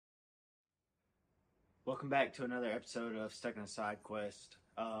Welcome back to another episode of Stuck in a Side Quest.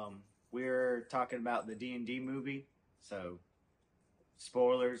 We're talking about the D&D movie, so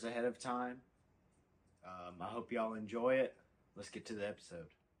spoilers ahead of time. I hope y'all enjoy it. Let's get to the episode.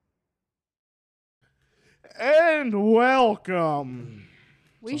 And welcome.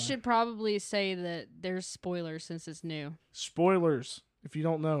 We should probably say that there's spoilers since it's new. Spoilers, if you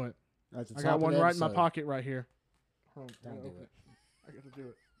don't know it. I got one right in my pocket right here. Hold on, Don't do it. I got to do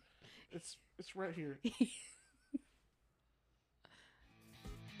it. It's right here.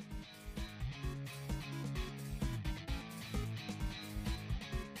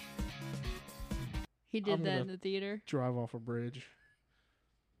 He did I'm that gonna in the theater. Drive off a bridge.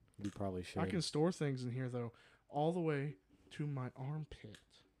 You probably should. I can store things in here though, all the way to my armpit.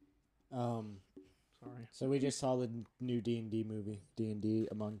 Sorry. So we just saw the new D&D movie, D&D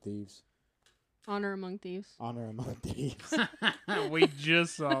Among Thieves. Honor Among Thieves. Honor Among Thieves. We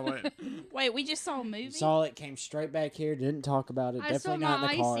just saw it. Wait, we just saw a movie? Saw it, came straight back here, didn't talk about it. I saw Definitely not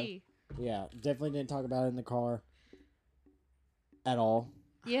my in the car. icy. Yeah, definitely didn't talk about it in the car at all.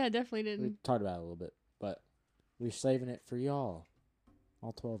 Yeah, definitely We didn't. talked about it a little bit, but we're saving it for y'all.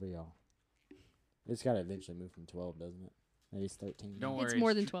 All 12 of y'all. It's got to eventually move from 12, doesn't it? Maybe it's 13. Don't It's worry.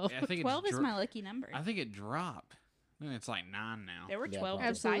 more than 12. I think 12 it's is my lucky number. I think it dropped. I think it's like 9 now. There were Yeah, 12 probably.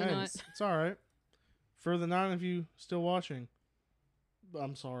 Absolutely decided. not. It's all right. For the 9 of you still watching,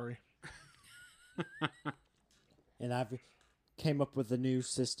 I'm sorry. And I've came up with a new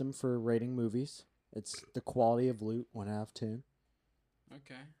system for rating movies. It's the quality of loot, 1 out of 10.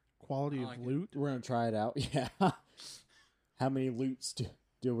 Okay. Quality I of like it. loot. We're going to try it out. Yeah. How many loots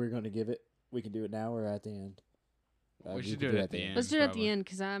do we're going to give it? We can do it now or at the end. We you should can do it at the end. Let's do it at probably. the end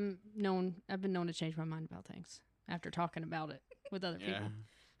because I've been known to change my mind about things after talking about it with other Yeah. people.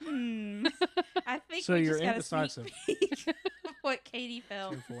 I think So we you're just got a indecisive. sneak peek of what Katie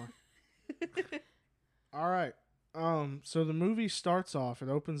felt. 2-4. All right. So the movie starts off. It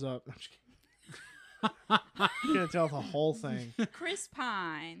opens up. I'm just kidding. You're gonna tell the whole thing. Chris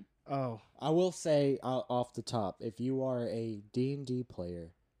Pine. Oh, I will say off the top, if you are a D&D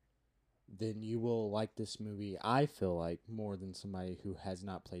player, then you will like this movie, I feel like, more than somebody who has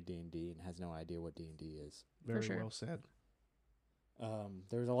not played D&D and has no idea what D&D is. very sure. well said.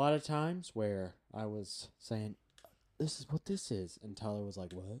 There's a lot of times where I was saying, this is what this is, and Tyler was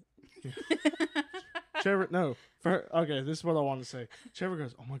like, what? Trevor, no. Okay, this is what I wanted to say. Trevor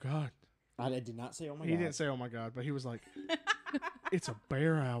goes, "Oh my god." I did not say, oh my He God. didn't say, "Oh my god," but he was like, "It's a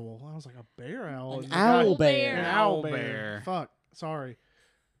bear owl." I was like, "A bear owl?" An And the guy- owl bear. bear. An An owl owl bear. bear. Fuck. Sorry.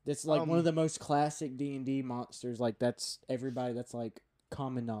 That's like one of Um, the most classic D&D monsters. Like, that's everybody, that's like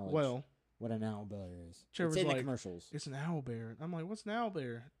common knowledge. Well, what an owl bear is. Trevor's it's in like, the commercials. it's an owl bear. I'm like, "What's an owl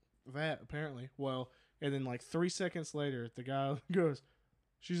bear?" That apparently. Well, and then like 3 seconds later, the guy goes,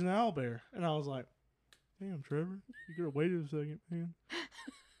 "She's an owl bear," and I was like, "Damn, Trevor, you could have waited a second, man."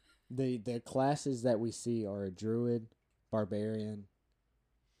 The classes that we see are a druid, barbarian,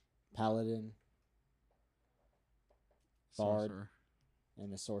 paladin, Bard. Sorcerer.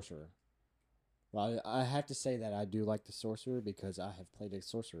 and a sorcerer. Well, I have to say that I do like the sorcerer because I have played a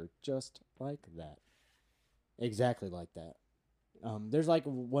sorcerer just like that. Exactly like that. There's like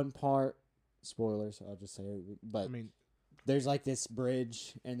one part, spoilers, I'll just say it, but I mean, there's like this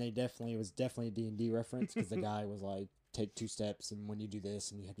bridge, and it was definitely a D&D reference because the guy was like, take 2 steps, and when you do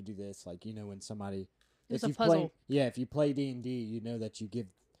this, and you have to do this, like, you know, when somebody, It's if a you puzzle. if you play D&D, you know that you give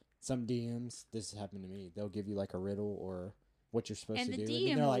some DMs. This happened to me. They'll give you like a riddle or what you're supposed And to the do, DM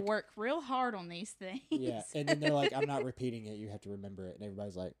and they're will like, work real hard on these things. yeah, and then they're like, I'm not repeating it. You have to remember it, and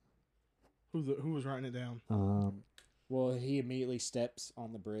everybody's like, who was writing it down? well, he immediately steps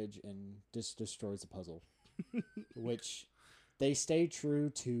on the bridge and just destroys the puzzle, which they stay true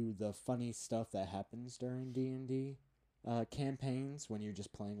to the funny stuff that happens during D&D campaigns when you're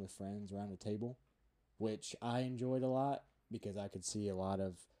just playing with friends around a table, which I enjoyed a lot because I could see a lot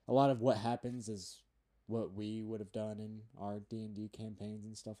of what happens is what we would have done in our D&D campaigns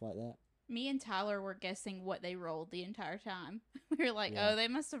and stuff like that. Me and Tyler were guessing what they rolled the entire time. We were like, Yeah. oh, they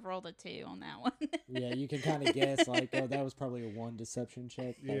must have rolled a 2 on that one. Yeah, you can kind of guess like, oh, that was probably a 1 deception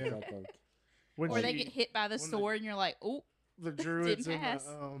check. Yeah. When Or she- they get hit by the when sword and you're like, oh, the druids Didn't in pass.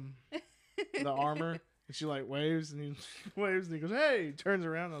 the armor, and she like waves, and he waves, and he goes, "Hey!" Turns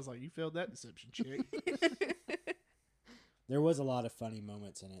around, and I was like, "You failed that deception check." There was a lot of funny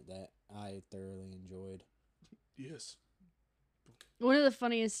moments in it that I thoroughly enjoyed. Yes. One of the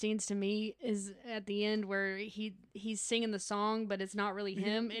funniest scenes to me is at the end where he's singing the song, but it's not really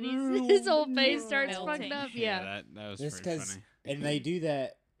him, and his whole face starts Melting. fucked up. Yeah, Yeah. that was Just pretty because, funny. and they do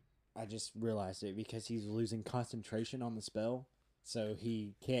that. I just realized it because he's losing concentration on the spell. so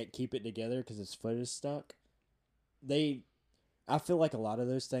he can't keep it together because his foot is stuck. I feel like a lot of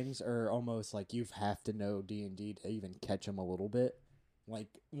those things are almost like you have to know D&D to even catch them a little bit. Like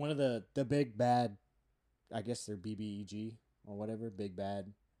one of the big bad, I guess they're BBEG or whatever, big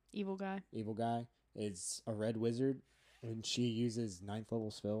bad Evil guy. is a red wizard. When she uses 9th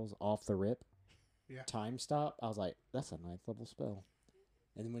level spells off the rip, time stop, I was like, that's a 9th level spell.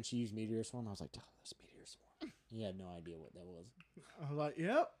 And then when she used Meteor Swarm, I was like, oh, that's Meteor Swarm. He had no idea what that was. I was like,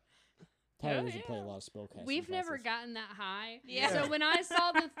 yep. Tyler doesn't play a lot of spellcasting. We've never classes. gotten that high. Yeah. So when I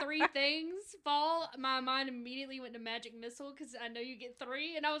saw the 3 things fall, my mind immediately went to Magic Missile because I know you get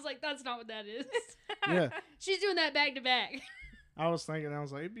 3, and I was like, that's not what that is. Yeah. She's doing that back to back. I was thinking, I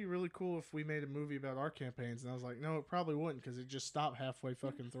was like, it'd be really cool if we made a movie about our campaigns. And I was like, no, it probably wouldn't because it just stopped halfway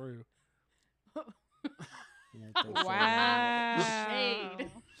fucking through. Yeah, I think so. Wow.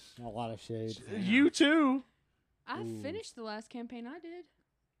 Shade. A lot of shade. You too. I Ooh. finished the last campaign I did.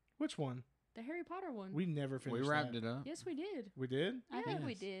 Which one? The Harry Potter one. We never finished We wrapped that. it up. Yes, we did. We did? I think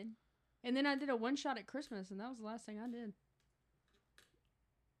we Yes. did. And then I did a one-shot at Christmas, and that was the last thing I did.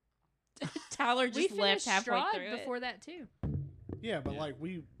 Tyler We just left finished halfway Strahd through before that, too. Yeah, but Yeah. like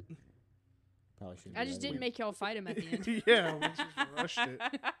we... Probably shouldn't. I do just that didn't either. make y'all fight him at the end. yeah, we just rushed it.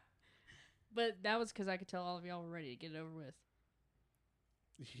 But that was because I could tell all of y'all were ready to get it over with.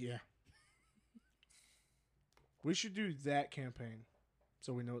 Yeah. We should do that campaign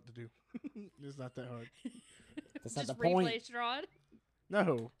so we know what to do. It's not that hard. That's not Just the point. replay Strahd.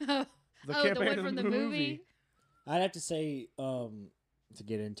 No. Oh, The the campaign one in from the movie. movie. I'd have to say, to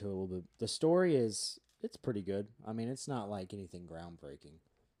get into it a little bit, the story it's pretty good. I mean, it's not like anything groundbreaking.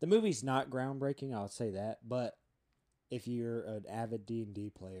 The movie's not groundbreaking, I'll say that, but if you're an avid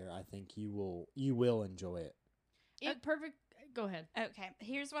D&D player, I think you will enjoy it. Perfect. Go ahead. Okay,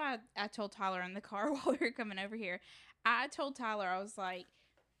 here's what I told Tyler in the car while we were coming over here. I told Tyler, I was like,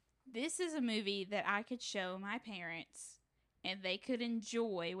 this is a movie that I could show my parents and they could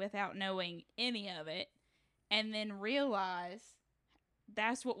enjoy without knowing any of it, and then realize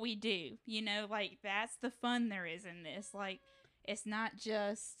that's what we do. You know, like, that's the fun there is in this. Like, it's not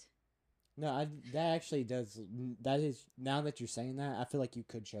just... No, that actually does. That is, now that you're saying that, I feel like you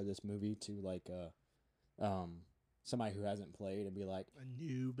could show this movie to like somebody who hasn't played and be like, A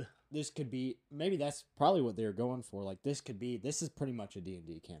noob. this could be, maybe that's probably what they're going for. Like, this is pretty much a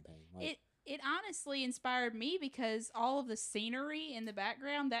D&D campaign. Like, It honestly inspired me because all of the scenery in the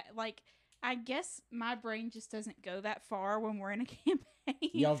background, that, like, I guess my brain just doesn't go that far when we're in a campaign.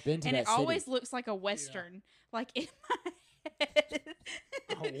 y'all have been to And that it city. always looks like a Western, like in my head.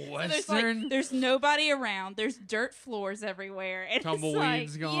 Western? There's nobody around. There's dirt floors everywhere. And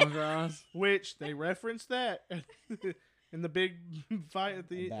Tumbleweeds it's like, going across. Which they referenced that in the big fight at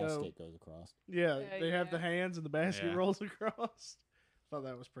The the basket goes across. yeah, Oh, they have yeah. the hands and the basket Yeah. rolls across. Thought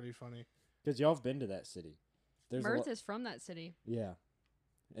that was pretty funny. Because y'all have been to that city. There's Mirth is from that city. yeah.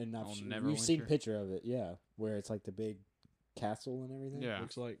 And I'll we've never seen winter. picture of it, yeah. Where it's like the big castle and everything. Yeah.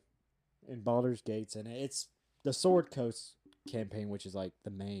 Looks like And Baldur's Gates, and it's the Sword Coast campaign, which is like the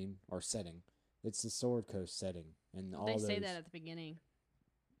main or setting. It's the Sword Coast setting, and all They those. say that at the beginning.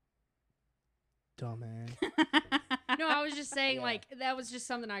 dumbass. No, I was just saying, Yeah. like, that was just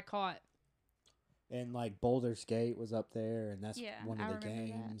something I caught. And like Baldur's Gate was up there, and that's Yeah, one I of the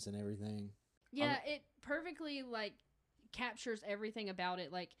remember that. games and everything. Yeah, it perfectly, like, captures everything about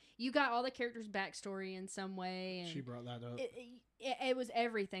it. Like, you got all the characters' backstory in some way. And She brought that up. it was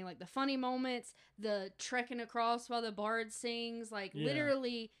everything. Like, the funny moments, the trekking across while the bard sings. Like, Yeah.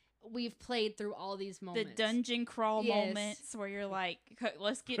 literally, we've played through all these the moments. dungeon crawl Yes. moments where you're like,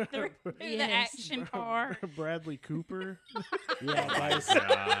 let's get through the Yes. action part. Bradley Cooper. Yeah, Oh my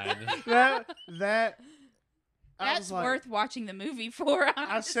that is, God. that I That's was like, worth watching the movie for.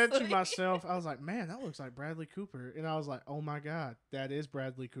 I said to honestly. myself, I was like, man, that looks like Bradley Cooper. And I was like, oh my God, that is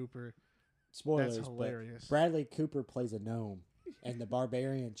Bradley Cooper. spoilers, That's hilarious. but Bradley Cooper plays a gnome, and the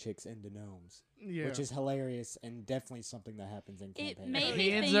barbarian chick's into gnomes, Yeah. which is hilarious and definitely something that happens in It campaign. made He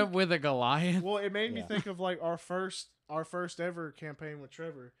me ends think- up with a Goliath. Well, it made me Yeah. think of like our first ever campaign with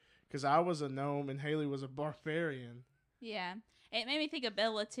Trevor, because I was a gnome and Haley was a barbarian. Yeah. It made me think of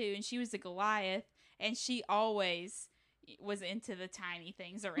Bella too, and she was a Goliath, and she always was into the tiny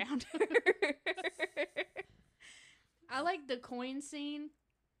things around her. I like the coin scene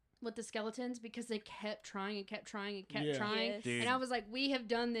with the skeletons because they kept trying and kept trying and kept Yeah. trying. Yes. Dude. And I was like, we have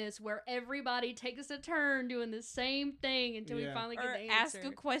done this where everybody takes a turn doing the same thing until we Yeah. finally get Or the ask answer.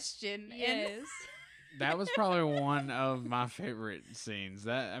 a question. Yes. That was probably one of my favorite scenes.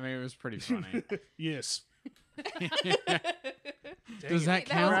 It was pretty funny. Yes. Does that Wait,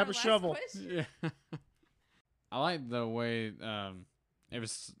 count? Grab our a last shovel. question? Yeah. I like the way it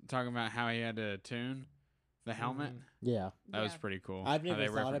was talking about how he had to tune the helmet. Yeah. That was pretty cool. I've how never they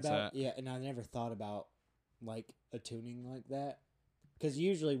thought reference about that. and I never thought about like a tuning like that. Because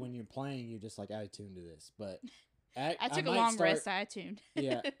usually when you're playing, you're just like, I tuned to this. But I took a might long start- rest. I tuned.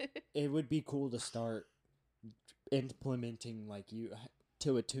 Yeah. It would be cool to start implementing like you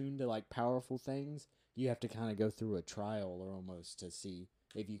to attune to like powerful things. You have to kind of go through a trial or almost to see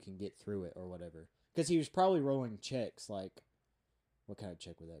if you can get through it or whatever. Because he was probably rolling checks like, what kind of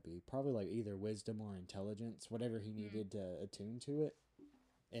check would that be? Probably like either wisdom or intelligence, whatever he needed to attune to it.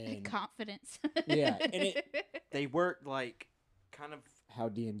 And Confidence. Yeah, and they work like kind of how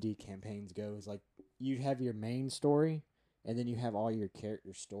D&D campaigns go is like you have your main story and then you have all your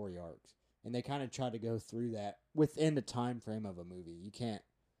character story arcs. And they kind of try to go through that within the time frame of a movie. You can't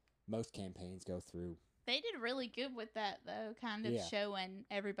most campaigns go through. They did really good with that though, kind of Yeah. showing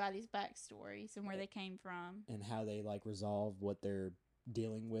everybody's backstories and where they came from. And how they like resolve what they're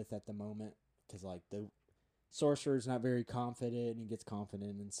dealing with at the moment. Because like the sorcerer's not very confident and he gets confident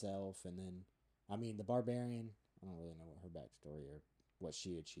in himself. And then, I mean, the barbarian, I don't really know what her backstory or what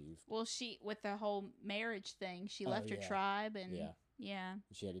she achieved. Well, she with the whole marriage thing, she left her yeah. tribe and Yeah. yeah.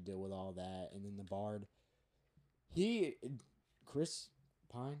 She had to deal with all that. And then the bard, Chris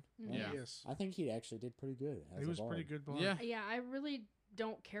Pine? Mhm. right? Yeah. Yes. I think he actually did pretty good. As He a was bard. pretty good. Bard. Yeah. Yeah, I really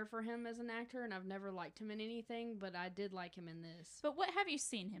don't care for him as an actor, and I've never liked him in anything, but I did like him in this. But what have you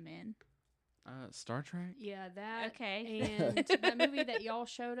seen him in? Star Trek. Yeah, that Okay. and that movie that y'all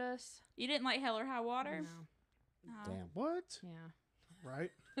showed us. You didn't like Hell or High Water? No. Oh. Damn. What? Yeah.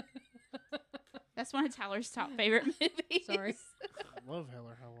 Right? That's one of Tyler's top favorite movies. Sorry. I love Hell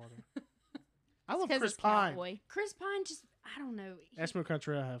or High Water. I It's love 'cause Chris it's Pine. Cowboy. Chris Pine just, I don't know. Ask me what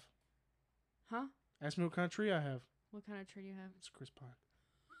country I have. Huh? Ask me what country I have. What kind of tree do you have? It's Chris Pine.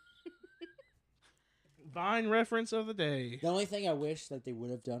 Vine reference of the day. The only thing I wish that they would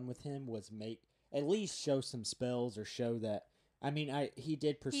have done with him was make at least show some spells or show that. I mean, he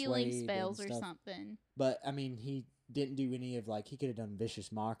did persuade Healing and spells or stuff, something. but I mean, he didn't do any of like he could have done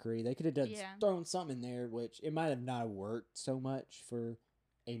vicious mockery. They could have done Yeah. thrown something in there, which it might have not worked so much for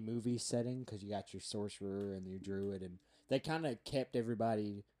a movie setting because you got your sorcerer and your druid, and they kind of kept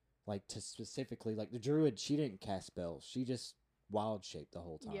everybody like to specifically like the druid. She didn't cast spells; she just wild shaped the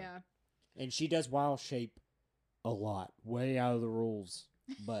whole time. Yeah. And she does wild shape a lot, way out of the rules.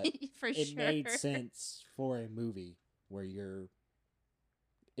 But For it sure. made sense for a movie where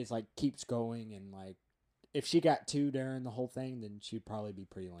it's like keeps going and like if she got two during the whole thing, then she'd probably be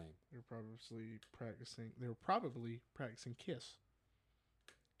pretty lame. They were probably practicing Kiss.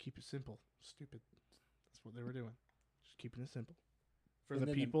 Keep it simple. Stupid. That's what they were doing. Just keeping it simple. For And the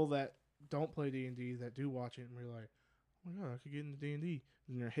then people that don't play D&D that do watch it and we're like, oh my god, I could get into D&D.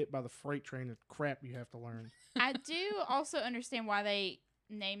 And they're hit by the freight train of crap you have to learn. I do also understand why they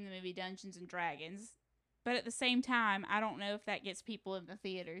named the movie Dungeons and Dragons, but at the same time, I don't know if that gets people in the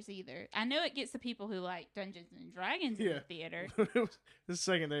theaters either. I know it gets the people who like Dungeons and Dragons in Yeah. the theater. It was the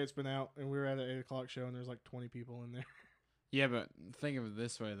second day it's been out, and we were at an 8 o'clock show, and there's like 20 people in there. Yeah, but think of it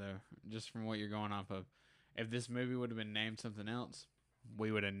this way though, just from what you're going off of. If this movie would have been named something else,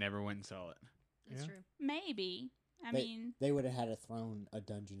 we would have never went and saw it. That's Yeah. true. Maybe. I They- mean, They would have had to thrown a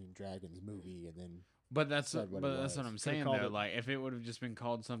Dungeons and Dragons movie and then But that's Said what but it that's what was. I'm Could've saying called though. it- Like if it would have just been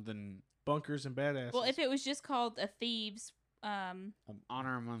called something Bunkers and badasses. well, if it was just called A Thieves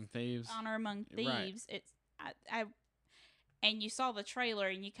Honor Among Thieves. Honor Among Right. Thieves, it's I and you saw the trailer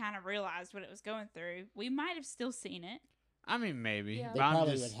and you kind of realized what it was going through, we might have still seen it. I mean, maybe. Yeah. they But I'm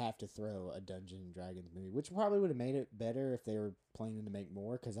probably just, would have to throw a Dungeons and Dragons movie, which probably would have made it better if they were planning to make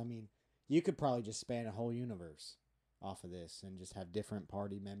more. Because I mean, you could probably just span a whole universe off of this and just have different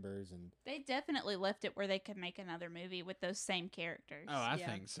party members and They definitely left it where they could make another movie with those same characters. Oh, I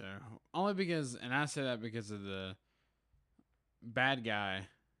Yeah. think so. Only because, and I say that because of the bad guy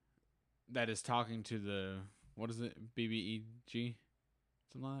that is talking to the, what is it, BBEG?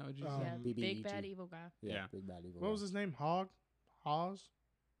 Something like that, would you say? Yeah, BBEG. big bad evil guy. Yeah. big bad evil. What was his name? Hog? Hawes?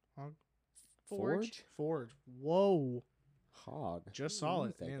 Forge. Forge. Whoa. Hog. Just saw you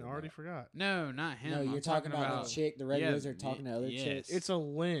it thinking and already about? forgot. No, not him. No, I'm you're talking about the chick, the red Yeah, wizard talking to other yes. chicks. It's a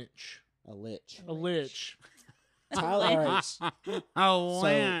lynch. A lich. A lich. Tyler, all right, A So,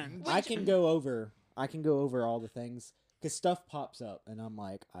 land. I can go over all the things because stuff pops up and I'm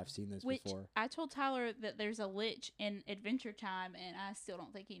like, I've seen this Which before. I told Tyler that there's a lich in Adventure Time, and I still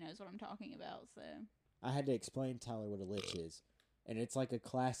don't think he knows what I'm talking about. So I had to explain to Tyler what a lich is, and it's like a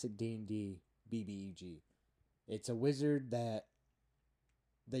classic D&D BBEG. It's a wizard that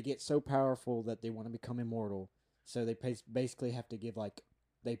they get so powerful that they want to become immortal, so they basically have to give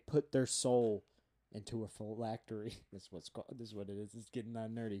they put their soul into a phylactery. That's what's called. This is what it is. It's getting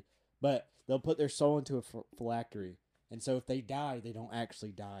nerdy. But they'll put their soul into a phylactery, and so if they die, they don't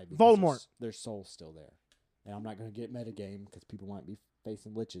actually die because Voldemort. their soul's still there. And I'm not going to get metagame because people might be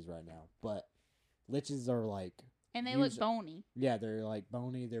facing liches right now. But liches are like... And they look bony. Yeah, they're like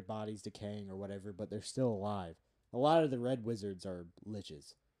bony, their body's decaying or whatever, but they're still alive. A lot of the red wizards are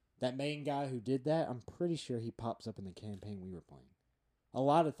liches. That main guy who did that, I'm pretty sure he pops up in the campaign we were playing. A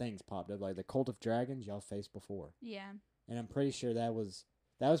lot of things popped up, like the Cult of Dragons y'all faced before. Yeah. And I'm pretty sure that was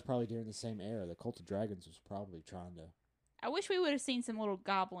probably during the same era. The Cult of Dragons was probably trying to... I wish we would have seen some little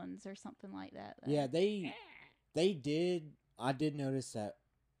goblins or something like that. Though. Yeah, they did. I did notice that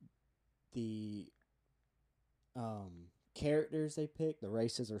the characters they picked, the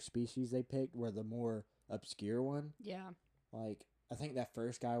races or species they picked, were the more obscure one. Yeah. Like, I think that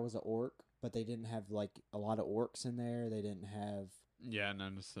first guy was an orc, but they didn't have, like, a lot of orcs in there. They didn't have... Yeah, I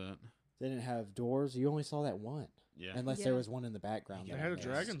noticed that. They didn't have doors. You only saw that one. Yeah. Unless there was one in the background. They that had I a missed.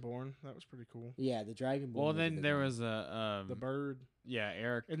 dragonborn. That was pretty cool. Yeah, the dragonborn. Well, was a then good there one. was a The bird. yeah,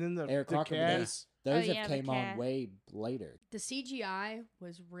 Eric. And then the Eric Crocker, but cat. those Oh, have yeah, the came on cat. way later. The CGI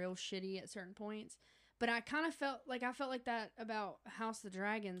was real shitty at certain points, but I kind of felt like that about House of the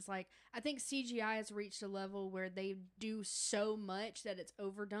Dragons. Like, I think CGI has reached a level where they do so much that it's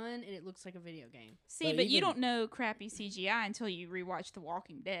overdone and it looks like a video game. See, but you don't know crappy CGI until you rewatch The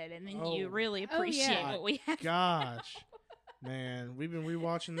Walking Dead, and then you Oh. really Oh, appreciate yeah. what we have. Gosh. Man, we've been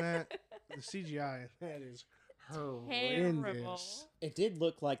rewatching that. The CGI, that is horrendous. It did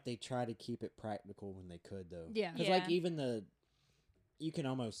look like they tried to keep it practical when they could, though. Yeah. Because, Yeah. like, even you can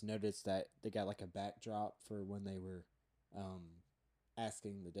almost notice that they got, like, a backdrop for when they were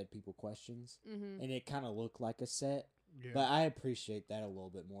asking the dead people questions. Mm-hmm. And it kind of looked like a set. Yeah. But I appreciate that a little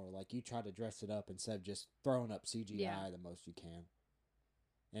bit more. Like, you try to dress it up instead of just throwing up CGI Yeah. the most you can.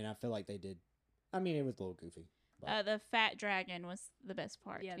 And I feel like they did. I mean, it was a little goofy. But. The fat dragon was the best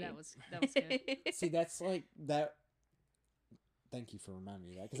part. Yeah, too. that was good. See, that's like that. Thank you for reminding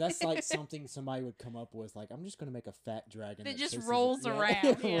me of that, because that's like something somebody would come up with. Like, I'm just gonna make a fat dragon That just chases rolls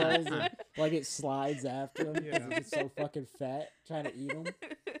around, yeah. rolls like it slides after him. Yeah. It's so fucking fat, trying to eat him,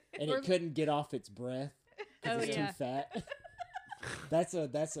 and Or- it couldn't get off its breath because Oh, it's yeah. too fat.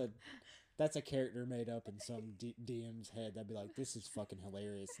 That's a character made up in some DM's head. That'd be like, this is fucking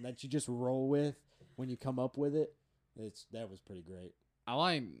hilarious, and that you just roll with when you come up with it. That was pretty great. I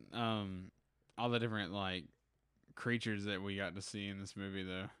like all the different like creatures that we got to see in this movie,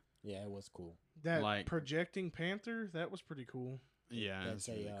 though. Yeah, it was cool. That like- projecting panther, that was pretty cool. Yeah, That's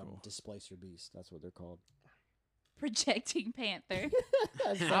it's really a cool. displacer beast. That's what they're called. Projecting panther.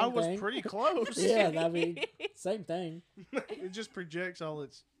 Same I was thing. pretty close. Yeah, I mean, same thing. It just projects all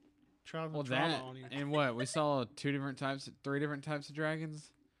its trauma Well, trauma that on you. and what we saw three different types of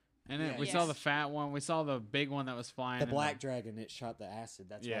dragons. And Yeah. we saw Yes. the fat one. We saw the big one that was flying. The and black dragon, it shot the acid.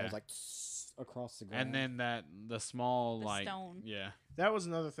 That's why it was Yeah. like across the ground. and then the small The like stone. yeah. That was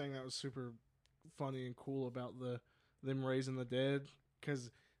another thing that was super funny and cool about them raising the dead, because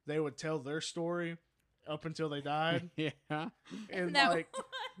they would tell their story up until they died, Yeah. and No. like,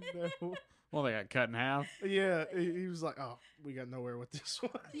 no, Well, they got cut in half. yeah, he was like, "Oh, we got nowhere with this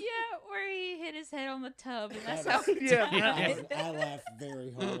one." Yeah, where he hit his head on the tub, and that's That how was- he Yeah, died. I laughed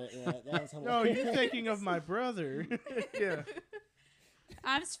very hard at that. That was No, hilarious. you're thinking of my brother. Yeah,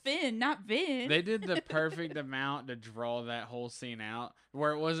 I'm Sven, not Vin. They did the perfect amount to draw that whole scene out,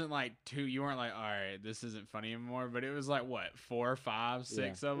 where it wasn't like two. You weren't like, all right, this isn't funny anymore. But it was like what 4, 5,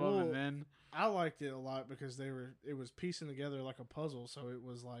 6 of them, Well, and then I liked it a lot because it was piecing together like a puzzle, so it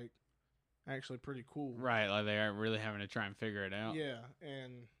was like actually pretty cool. right, like they aren't really having to try and figure it out. Yeah,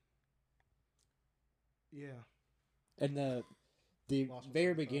 and yeah, And the Lost my very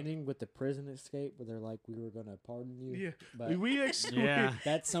train of thought. beginning with the prison escape, where they're like, we were going to pardon you. yeah. But Yeah.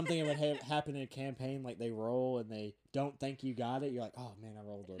 that's something that would happen in a campaign. Like, they roll and they don't think you got it. You're like, oh, man, I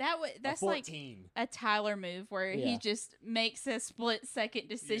rolled a That's a like 14. a Tyler move where he Yeah. just makes a split-second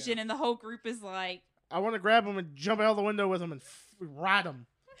decision, and the whole group is like, I want to grab him and jump out the window with him and ride him.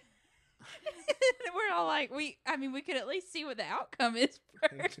 we're all like, we could at least see what the outcome is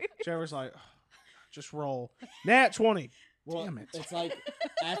first. Trevor's like, just roll. Nat 20. Well, Damn it. it's like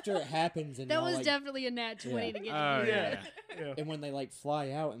after it happens and That y'all, was like, definitely a nat 20 Yeah. to get Oh you. yeah. Yeah. and when they like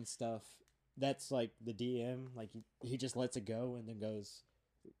fly out and stuff, that's like the DM. Like he just lets it go and then goes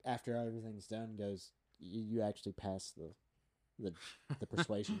after everything's done. Goes, you actually passed the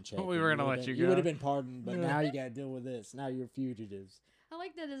persuasion check. We and were gonna would've let been- you You would go. have been pardoned, but Yeah. now you got to deal with this. Now you're fugitives. I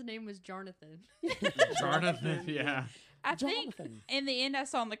like that his name was Jonathan. Jonathan, yeah. I think Jonathan. in the end, I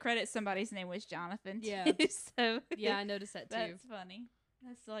saw in the credits somebody's name was Jonathan. Yeah. too, so Yeah, I noticed that too. that's funny.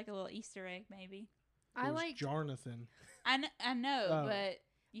 That's like a little Easter egg, maybe. I It was like Jarnathan. I know, Oh. but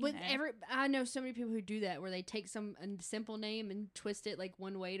you with know, I know so many people who do that where they take a simple name and twist it like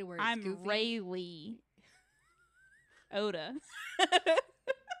one way to where it's I'm goofy. Rayleigh Oda.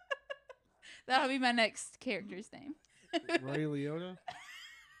 That'll be my next character's name. Ray Liotta.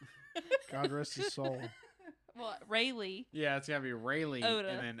 God rest his soul. Well, Rayleigh. Yeah, it's gotta be Rayleigh Oda.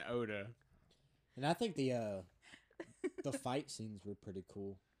 and then Oda. And I think the fight scenes were pretty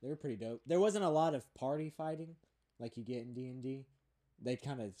cool. They were pretty dope. There wasn't a lot of party fighting like you get in D&D. They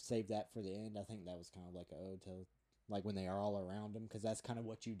kind of saved that for the end. I think that was kind of like a ode to like when they are all around them, because that's kind of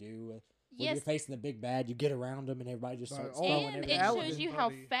what you do. When Yes, you're facing the big bad, you get around them and everybody just starts Oh, throwing and everything. it Paladin shows you how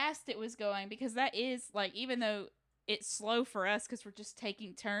buddy. fast it was going, because that is like, even though it's slow for us because we're just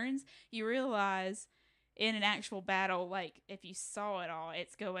taking turns, you realize in an actual battle, like if you saw it all,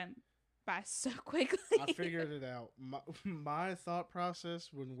 it's going by so quickly. I figured it out. My thought process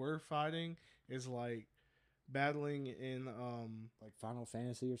when we're fighting is like battling in Like Final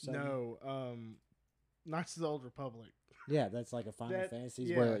Fantasy or something. no Knights of the Old Republic. Yeah, that's like a Final That- Fantasy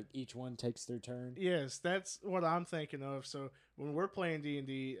yeah. where each one takes their turn. Yes, that's what I'm thinking of. So when we're playing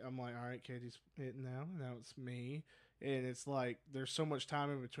D&D, I'm like, all right, Katie's hitting now it's me, and it's like there's so much time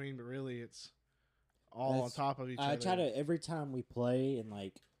in between, but really it's all That's- on top of each I other. try to every time we play and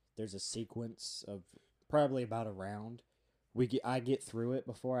like there's a sequence of probably about a round. I get through it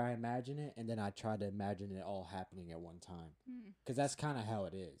before I imagine it, and then I try to imagine it all happening at one time, Mm. because that's kind of how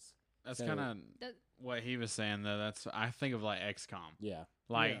it is. That's So- kind of That- what he was saying though. That's I think of like XCOM. Yeah,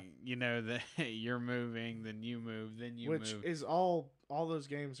 Like Yeah. you know that you're moving, then you move, then you which move. is all those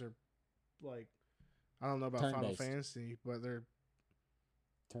games are like, I don't know about Final Turn-based. Fantasy, but they're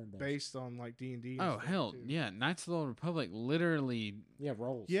turn based. based on like D&D. Oh hell yeah! Knights of the Old Republic literally Yeah,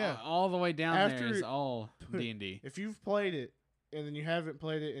 rolls. Yeah. all the way down After there is it- all D&D. If you've played it and then you haven't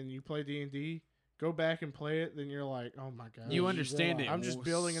played it and you play D&D, go back and play it. Then you're like, oh my god, You you understand it. realize- I'm just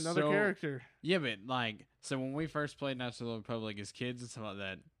building another so- character. Yeah, but like so when we first played Knights of the Old Republic as kids and stuff like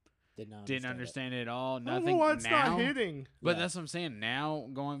that, didn't understand it at all. I don't know Nothing. why it's now, not hitting. But Yeah. that's what I'm saying. Now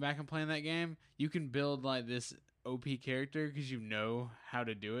going back and playing that game, you can build like this OP character because you know how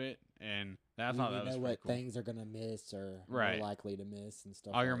to do it, and I thought You that was know pretty what cool. things are gonna miss or Right. more likely to miss and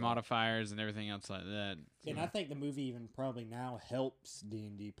stuff. All your like that. modifiers and everything else like that. And I think the movie even probably now helps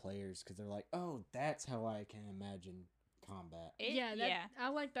D&D players because they're like, oh, that's how I can imagine combat. Yeah, I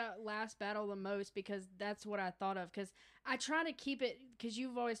like that last battle the most because that's what I thought of. Because I try to keep it, because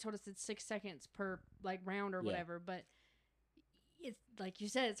you've always told us it's 6 seconds per like round or Yeah. whatever. But it's like you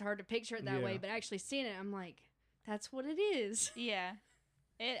said, it's hard to picture it that Yeah. way. But actually seeing it, I'm like, that's what it is. Yeah.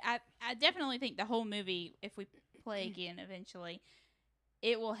 I definitely think the whole movie, if we play again eventually,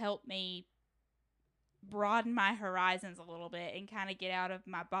 it will help me broaden my horizons a little bit and kind of get out of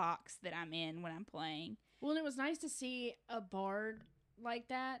my box that I'm in when I'm playing. Well, and it was nice to see a bard like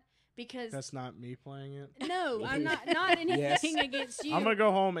that because That's not me playing it. no, I'm not anything Yes. against you. I'm gonna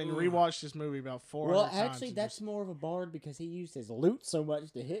go home and Ooh. rewatch this movie about 400 Well, times. actually, and that's just- more of a bard because he used his loot so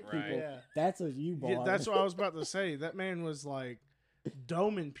much to hit Right. people. yeah. That's a you bard. Yeah, that's what I was about to say. That man was like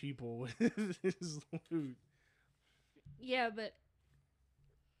doming people with his loot. Yeah, but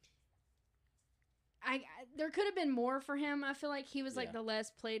I there could have been more for him. I feel like he was like Yeah. the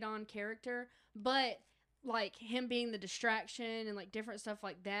less played on character, but like him being the distraction and like different stuff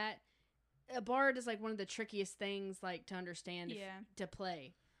like that. A bard is like one of the trickiest things like to understand Yeah. to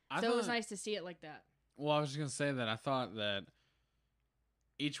play. I So it was thought- nice to see it like that. Well, I was just gonna say that I thought that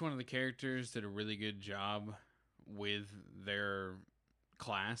each one of the characters did a really good job with their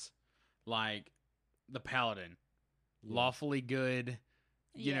class. Like the paladin, Yeah. lawfully good,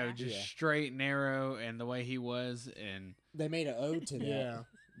 you know, Yeah. just Yeah. straight, narrow, and the way he was, and They made an ode to that Yeah.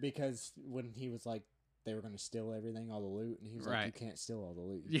 because when he was like, they were going to steal everything, all the loot, and he was like, Right. you can't steal all the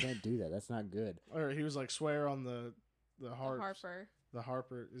loot. You Yeah. can't do that. That's not good. Or he was like swear on the harps. Harper. The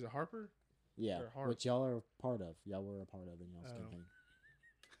Harper. Is it Harper? Yeah, Or harp. which y'all are a part of. Y'all were a part of in y'all's Oh. campaign.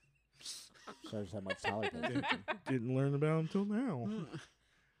 Shows how much Tyler pays Didn't, attention. didn't learn about him until now.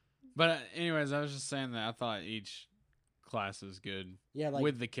 but anyways, I was just saying that I thought each class was good Yeah, like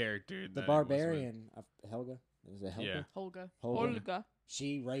with the character. the that it was with. barbarian, Helga. Is it Helga? Yeah. Holga. Olga.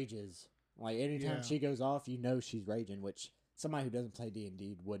 She rages. Like anytime Yeah. she goes off, you know she's raging. Which somebody who doesn't play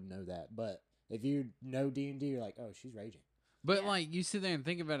D&D wouldn't know that. But if you know D&D, you're like, oh, she's raging. But Yeah. like you sit there and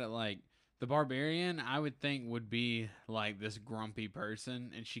think about it, like the barbarian, I would think would be like this grumpy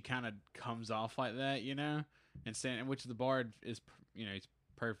person, and she kind of comes off like that, you know. And which the bard is, you know, he's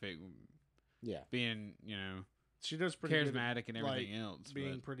perfect, Yeah. being, you know, She does pretty good at, charismatic and everything like, else.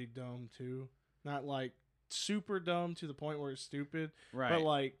 being But, pretty dumb too. Not like super dumb to the point where it's stupid, right. but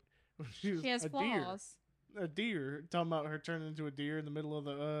like She She has a deer. flaws. A deer. Talking about her turning into a deer in the middle of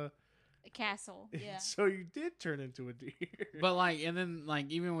the A castle. Yeah. So you did turn into a deer. But like, and then like,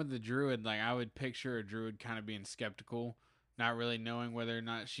 even with the druid, like I would picture a druid kind of being skeptical, not really knowing whether or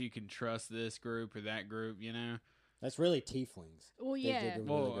not she can trust this group or that group. You know? That's really tieflings. Well, They yeah. did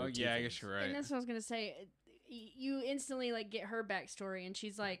a Well, really good yeah, I tieflings. guess you're right. And that's what I was gonna say. You instantly like get her backstory, and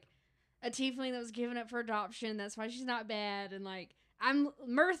she's like a tiefling that was given up for adoption. That's why she's not bad. And like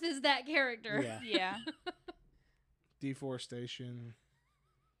Mirth is that character. Yeah. Yeah. Deforestation.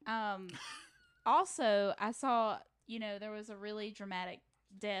 Also, I saw, there was a really dramatic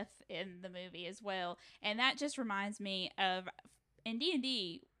death in the movie as well. And that just reminds me of, in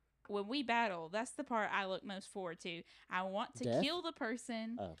D&D, when we battle, that's the part I look most forward to. I want to Death? kill the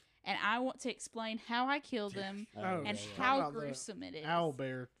person, Oh. and I want to explain how I killed them Oh, and yeah. how About the gruesome it is. Owl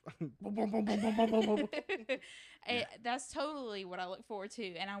bear. Boom, boom, boom, boom, boom, boom, boom, boom. That's totally what I look forward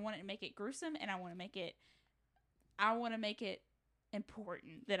to, and I want to make it gruesome, and I want to make it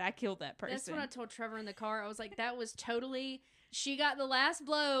important that I killed that person. That's what I told Trevor in the car. I was like, that was totally. She got the last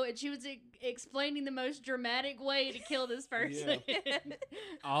blow, and she was explaining the most dramatic way to kill this person.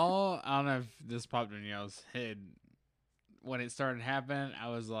 I don't know if this popped in y'all's head when it started happening. I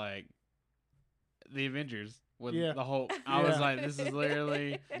was like, the Avengers with Yeah. the Hulk. I was Yeah. like, this is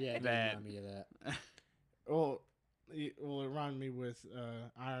literally Yeah, it did that. remind me of that. Well, it reminded me with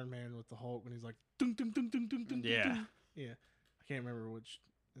Iron Man with the Hulk when he's like, dun, dun, dun, dun, dun, dun, Yeah. dun. Yeah. I can't remember which.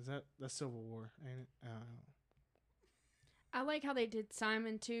 That's Civil War, ain't it? I like how they did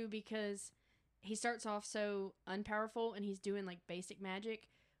Simon too, because he starts off so unpowerful and he's doing like basic magic,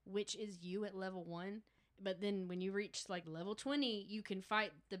 which is you at level 1. But then when you reach like level 20, you can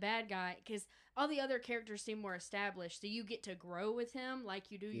fight the bad guy, because all the other characters seem more established. So you get to grow with him like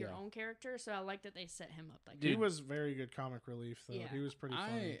you do your Yeah. own character. So I like that they set him up like Dude, He was very good comic relief, though. Yeah. He was pretty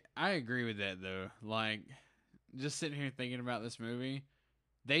funny. I agree with that though. Like, just sitting here thinking about this movie,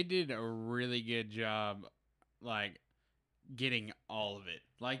 they did a really good job, like, getting all of it.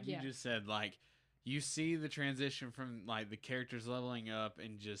 Like you Yeah. just said, like, you see the transition from like the characters leveling up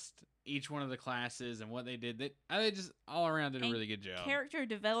and just each one of the classes and what they did. They just all around did a And really good job. Character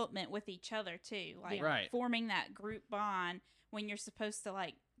development with each other too, like Yeah. Right. forming that group bond when you're supposed to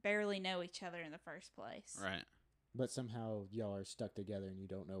like barely know each other in the first place. Right. But somehow y'all are stuck together and you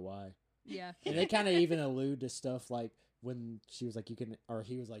don't know why. Yeah. And they kind of even allude to stuff like when she was like,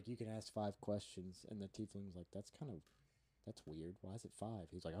 he was like, you can ask 5 questions. And the tiefling was like, that's weird. Why is it 5?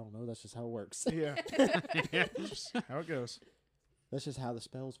 He's like, I don't know. That's just how it works. Yeah. Just how it goes. That's just how the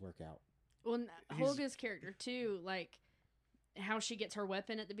spells work out. Well, He's- Holga's character too, like how she gets her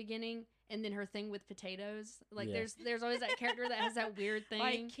weapon at the beginning, and then her thing with potatoes. Like Yeah. there's always that character that has that weird thing.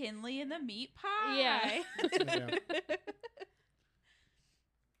 Like Kinley and the meat pie. Yeah. Yeah.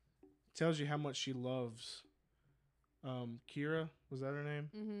 Tells you how much she loves Kira. Was that her name?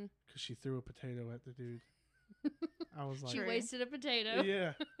 Mm-hmm. Because she threw a potato at the dude. I was like, She True. wasted a potato.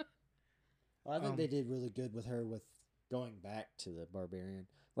 yeah. Well, I think they did really good with her with going back to the barbarian.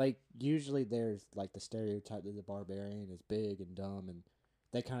 Like, usually there's, like, the stereotype that the barbarian is big and dumb, and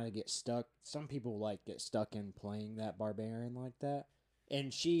they kind of get stuck. Some people, like, get stuck in playing that barbarian like that.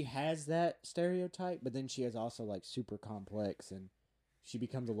 And she has that stereotype, but then she is also, like, super complex, and she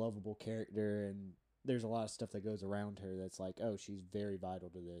becomes a lovable character, and there's a lot of stuff that goes around her that's like, oh, she's very vital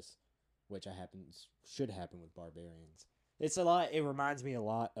to this, which should happen with barbarians. It reminds me a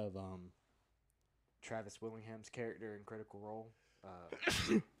lot of, Travis Willingham's character in Critical Role,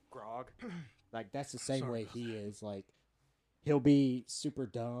 Grog. Like, that's the same Sorry way about he is. Like, he'll be super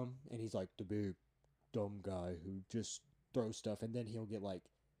dumb, and he's like the big dumb guy who just throws stuff, and then he'll get like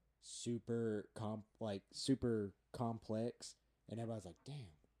super complex, and everybody's like, damn.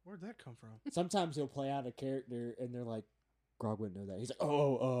 Where'd that come from? Sometimes he'll play out a character, and they're like, Grog wouldn't know that. He's like,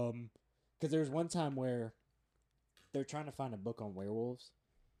 because there's one time where they're trying to find a book on werewolves,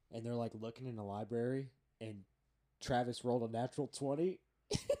 and they're like looking in the library, and Travis rolled a natural 20.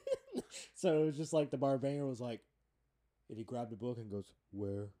 So it was just like the barbarian was like, and he grabbed the book and goes,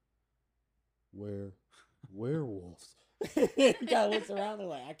 werewolves? The guy looks around and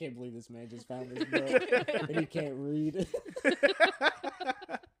like, I can't believe this man just found this book and he can't read.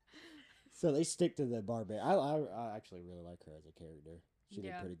 So they stick to the barbarian. I actually really like her as a character. She did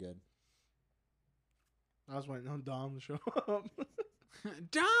Yeah. pretty good. I was waiting on Dom to show up.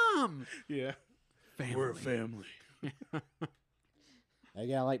 Dom! Yeah. Family. We're a family.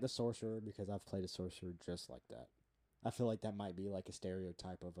 Yeah, I like the sorcerer because I've played a sorcerer just like that. I feel like that might be like a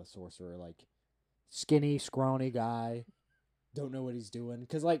stereotype of a sorcerer, like skinny, scrawny guy, don't know what he's doing.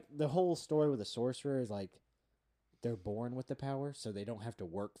 Because like the whole story with a sorcerer is like they're born with the power, so they don't have to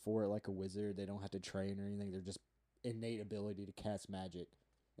work for it like a wizard. They don't have to train or anything. They're just innate ability to cast magic.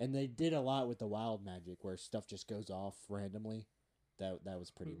 And they did a lot with the wild magic where stuff just goes off randomly. That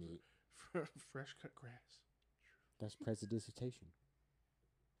was pretty neat. Fresh cut grass. That's prestidigitation.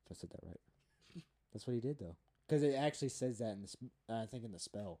 If I said that right. That's what he did though. Because it actually says that in the I think in the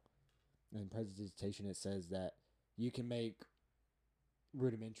spell. In prestidigitation it says that you can make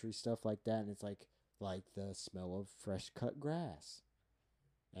rudimentary stuff like that, and it's like the smell of fresh cut grass.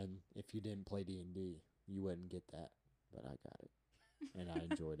 And if you didn't play D&D, you wouldn't get that, but I got it, and I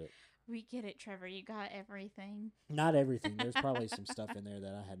enjoyed it. We get it, Trevor. You got everything. Not everything. There's probably some stuff in there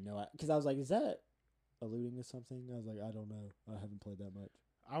that I had no idea. Because I was like, is that alluding to something? I was like, I don't know. I haven't played that much.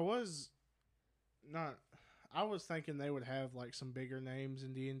 I was thinking they would have like some bigger names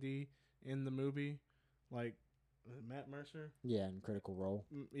in D&D in the movie, like Matt Mercer. Yeah, and Critical Role.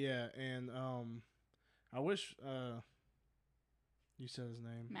 Yeah, and I wish you said his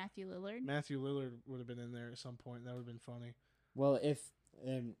name. Matthew Lillard. Matthew Lillard would have been in there at some point. That would have been funny. Well, if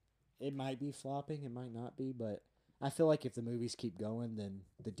it might be flopping, it might not be, but I feel like if the movies keep going, then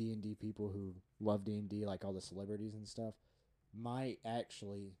the D&D people who love D&D, like all the celebrities and stuff, might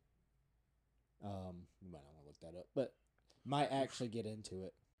actually you might not want to look that up, but might actually get into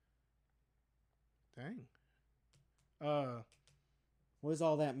it. Dang. What does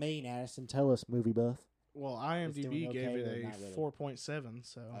all that mean, Addison? Tell us, movie buff. Well, It's doing IMDb gave okay, it or a not really? 4.7,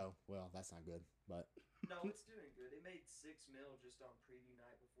 so Oh, well, that's not good, but No, it's doing good. It made $6 million just on preview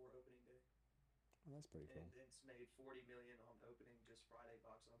night before opening day, well, that's pretty cool. and it's made $40 million on opening just Friday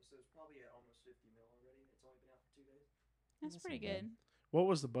box office. So it's probably at almost $50 million already. It's only been out for 2 days. That's That's pretty not bad. good. what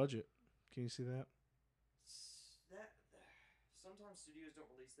was the budget? Can you see that? That sometimes studios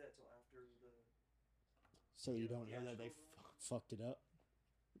don't release that till after the. So you don't Yeah, know that they sure. fucked it up?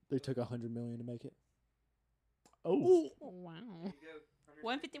 They took $100 million to make it? Oh, Wow. There you go.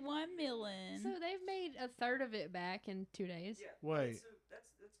 151 million. So they've made a third of it back in 2 days. Yeah. Wait.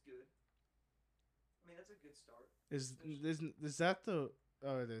 That's good. I mean, that's a good start. is that the?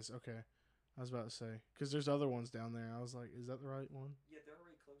 Oh, it is. Okay, I was about to say because there's other ones down there. I was like, is that the right one? Yeah, they're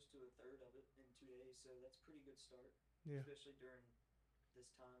already close to a third of it in 2 days, so that's a pretty good start. Yeah. Especially during this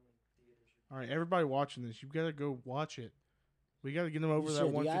time when theaters are. All right, everybody watching this, you gotta go watch it. We gotta get them over You that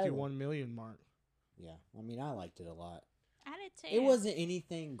should. Yeah, 151 million mark. Yeah, I mean, I liked it a lot. I did too. It wasn't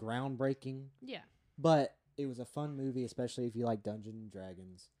anything groundbreaking, Yeah. but it was a fun movie, especially if you like Dungeons and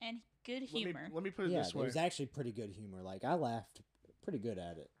Dragons. And good humor. Let me put it Yeah, this it way. was actually pretty good humor. Like, I laughed pretty good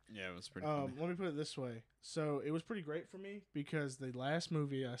at it. Yeah, it was pretty funny. Let me put it this way. So it was pretty great for me because the last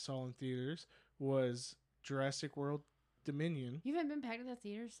movie I saw in theaters was Jurassic World Dominion. You haven't been back to the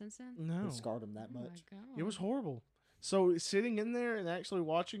theater since then? No, It scarred him that Oh my much. God. it was horrible. So sitting in there and actually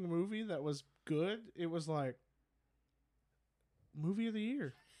watching a movie that was good, it was like movie of the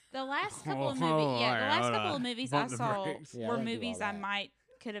year. The last couple of Oh, movies, all yeah, the right, last hold couple on. of movies Pump I the saw brakes. Yeah, I were didn't do movies all I that. might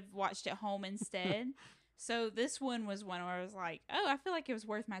could have watched at home instead. So this one was one where I was like, oh, I feel like it was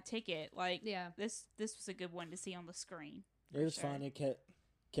worth my ticket. Like, Yeah. this was a good one to see on the screen. It was sure. fun. It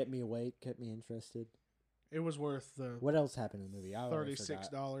kept me awake, kept me interested. It was worth the What else happened in the movie? I already $36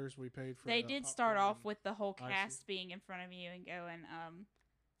 forgot. we paid for. They the did start popcorn off and- with the whole ices. cast being in front of you and going,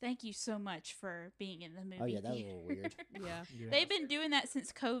 thank you so much for being in the movie. Oh, yeah, that was a theater." little weird. Yeah. Yeah. They've been doing that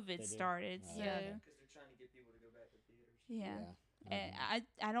since COVID They do? started. Oh, So, Yeah. okay. Because they're trying to get people to go back to theaters. yeah. Yeah. And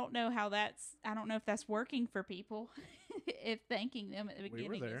I don't know how that's I don't know if that's working for people. If thanking them at the We were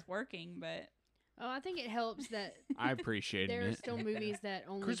beginning there. is working, but Oh, I think it helps that I appreciated there are it. still movies that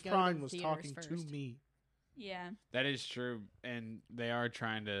only Chris go Pine to was theaters talking first. to me. yeah. That is true, and they are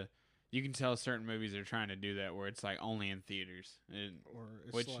trying to. You can tell certain movies are trying to do that, where it's like only in theaters. And Or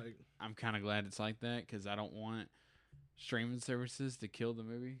it's Which- like I'm kind of glad it's like that because I don't want streaming services to kill the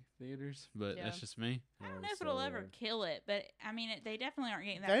movie theaters. But Yeah. that's just me. I don't Yeah, know if so it'll ever weird. kill it, but I mean, they definitely aren't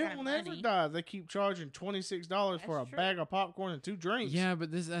getting that they kind don't of ever money. die. They keep charging $26 for a That's true. bag of popcorn and 2 drinks. Yeah,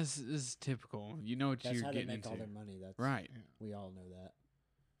 but this is typical. You know what That's you're how they getting make all into, their money. That's right? We all know that.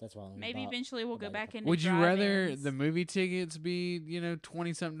 That's why. I only Maybe bought eventually we'll a go bag of back into Would you rather drive-ins. the movie tickets be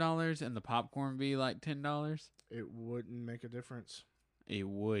 $20-something and the popcorn be like $10? It wouldn't make a difference. It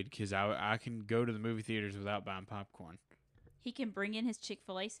would, because I can go to the movie theaters without buying popcorn. He can bring in his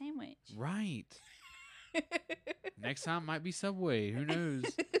Chick-fil-A sandwich. Right. Next time might be Subway. Who knows?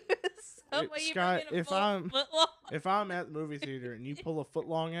 Subway, you Scott, bring in a if full I'm- footlong. If I'm at the movie theater and you pull a foot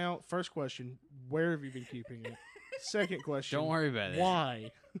long out, first question, where have you been keeping it? Second question, Don't worry about it.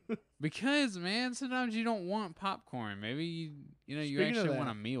 why? Because, man, sometimes you don't want popcorn. Maybe you Speaking of actually that, want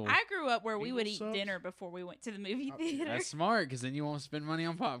a meal. I grew up where we would Eagle eat subs? dinner before we went to the movie Oh, theater. That's smart, because then you won't spend money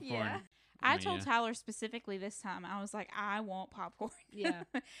on popcorn. Yeah. I mean, told yeah. Tyler specifically this time. I was like, I want popcorn. Yeah.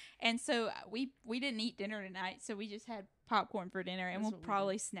 And so we didn't eat dinner tonight, so we just had popcorn for dinner, and That's we'll what we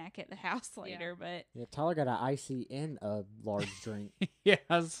probably snack at the house Yeah. later. But Yeah, Tyler got an icy and a large drink. Yeah,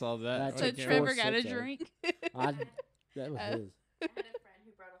 I saw that. That's so like Okay. Trevor four got a sips of it. drink. That was Oh. his. I had a friend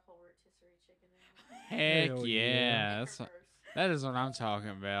who brought a whole rotisserie chicken in. Heck Hell yeah, yeah. that is what I'm talking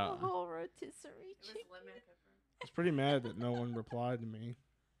A about. whole rotisserie It was chicken. lemon pepper. I was pretty mad that no one replied to me.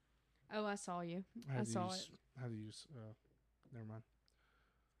 Oh, I saw you. I had I to saw use, How to use? Never mind.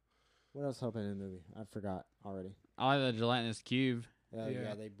 What else happened in the movie? I forgot already. I like the gelatinous cube Oh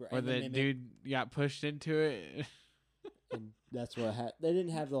Yeah. yeah, where and the mimic, dude got pushed into it. and that's what they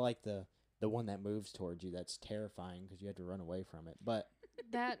didn't have the one that moves towards you. That's terrifying because you had to run away from it. But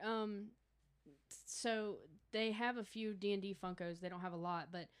that. So they have a few D&D Funkos. They don't have a lot,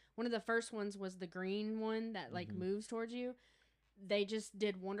 but one of the first ones was the green one that like Mhm. moves towards you. They just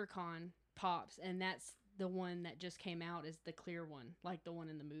did WonderCon pops, and that's the one that just came out is the clear one, like the one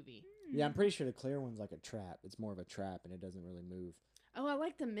in the movie. yeah, I'm pretty sure the clear one's like a trap. It's more of a trap, and it doesn't really move. Oh, I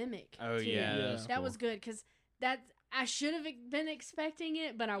like the mimic. Oh, too. yeah, Yeah. that's that cool. was good because that I should have been expecting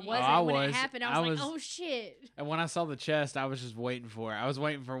it, but I Oh, wasn't I when it was. happened. I I was was- like, oh shit. And when I saw the chest, I was just waiting for it. I was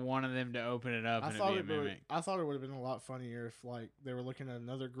waiting for one of them to open it up I and thought it'd be a mimic. I thought it would have been a lot funnier if like they were looking at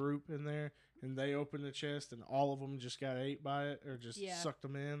another group in there and they opened the chest and all of them just got ate by it or just Yeah. sucked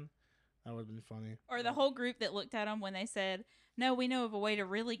them in. That would have been funny. Or the whole group that looked at them when they said, "No, we know of a way to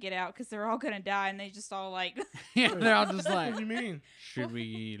really get out because they're all gonna die," and they just all like, Yeah, they're all just What like, do you mean? should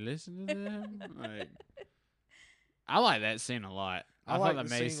we listen to them? Like, I like that scene a lot. I like thought the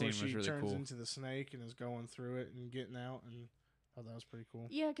the maze scene where was she really turns cool. into the snake and is going through it and getting out, and I thought that was pretty cool.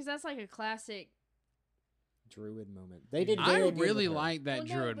 Yeah, because that's like a classic. Druid moment. They did. I Very good really with her. like that Well,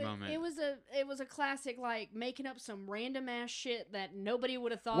 no, druid but moment. It was a classic like making up some random ass shit that nobody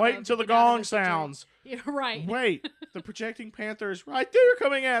would have thought. Wait of until to the get out of gong a situation. sounds. Yeah, right. Wait, the projecting panther is right there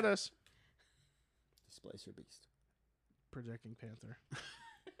coming at us. Displacer beast. Projecting panther.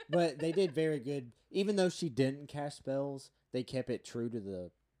 But they did very good. Even though she didn't cast spells, they kept it true to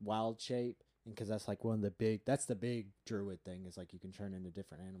the wild shape, and because that's like one of the big. That's the big druid thing. Is like you can turn into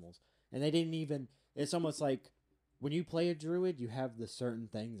different animals, and they didn't even. It's almost like when you play a druid, you have the certain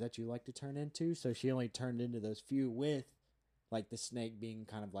things that you like to turn into. So she only turned into those few, with like the snake being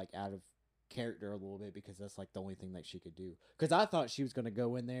kind of like out of character a little bit because that's like the only thing that she could do. Because I thought she was gonna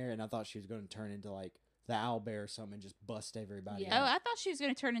go in there, and I thought she was gonna turn into like the owlbear or something and just bust everybody. Yeah. "Oh, out. I thought she was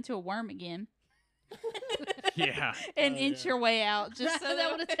gonna turn into a worm again." Yeah. And Oh, inch yeah. your way out. Just so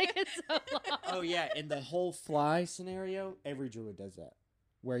that would have taken so long. Oh yeah, in the whole fly scenario, every druid does that,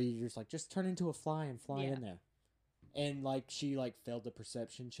 where you just like just turn into a fly and fly Yeah. in there, and like she like failed the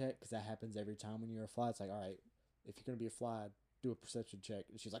perception check because that happens every time when you're a fly. It's like, all right, if you're gonna be a fly, do a perception check,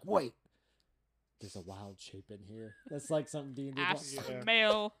 and she's like, wait, there's a wild shape in here. That's like something D&D. I does. Yeah.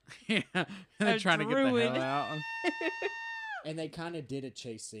 smell. Yeah. They're A trying to get the druid. hell out. And they kind of did a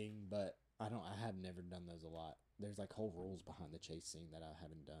chase scene, but I have never done those a lot. There's like whole rules behind the chase scene that I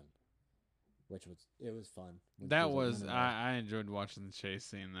haven't done, it was fun. when she That like, was running away. I enjoyed watching the chase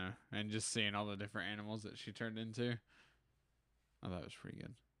scene though, and just seeing all the different animals that she turned into. I thought it was pretty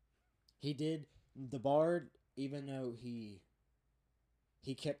good. He did the bard, even though he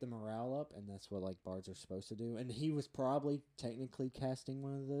kept the morale up, and that's what like bards are supposed to do. And he was probably technically casting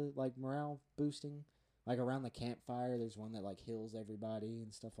one of the like morale boosting, like around the campfire. There's one that like heals everybody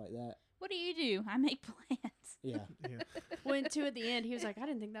and stuff like that. What do? I make plans. Yeah, Yeah. Went to at the end, he was like, I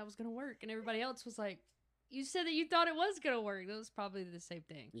didn't think that was gonna work, and everybody else was like, you said that you thought it was gonna work. That was probably the same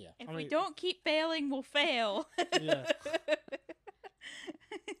thing. yeah. If I we mean- don't keep failing, we'll fail. Yeah.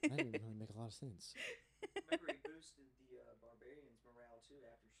 That didn't really make a lot of sense. Remember, he boosted the barbarians' morale too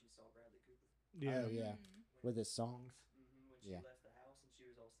after she saw Bradley Cooper. Yeah. Oh yeah, with his songs. When she Yeah. left the house and she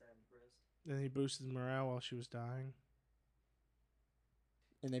was all sad and depressed. Then he boosted morale while she was dying.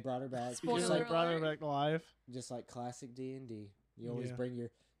 And they brought her back. Spoiler Just just like brought her alert. back to life. just like classic D&D. You always Yeah. bring your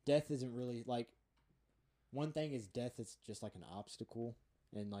death isn't really like one thing is death is just like an obstacle,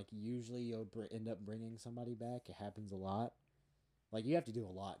 and like usually you'll end up bringing somebody back. It happens a lot. Like you have to do a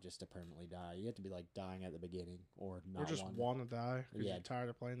lot just to permanently die. You have to be like dying at the beginning or not Or just one. want to die because Yeah. you're tired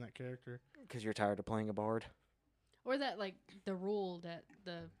of playing that character. Because you're tired of playing a bard. Or that like the rule that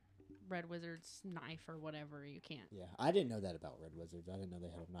the Red Wizard's knife or whatever, you can't. Yeah, I didn't know that about Red Wizards. I didn't know they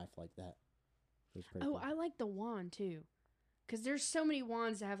had a knife like that. It was pretty Oh, cool. I like the wand too, because there's so many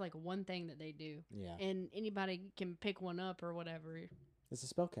wands that have like one thing that they do, Yeah, and anybody can pick one up or whatever. it's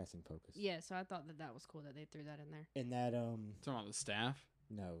a spellcasting focus. Yeah, so I thought that was cool that they threw that in there. And that Talking about the staff.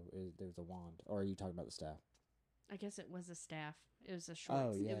 no, there's a wand. Or are you talking about the staff? I guess it was a staff. It was a short.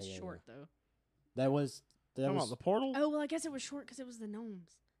 Oh, yeah, it was yeah, short though. That was Talking about the portal? Oh well, I guess it was short because it was the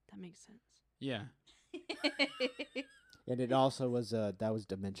gnomes. That makes sense. Yeah. and it also was that was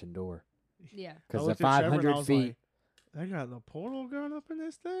Dimension Door Yeah. because I the looked at Trevor and I 500 was feet. like, they got the portal gun up in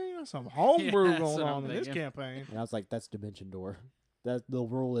this thing? That's some homebrew Yeah, that's going what on I'm in this thinking. campaign. And I was like, that's Dimension Door. That the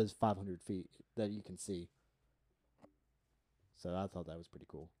rule is 500 feet that you can see. So I thought that was pretty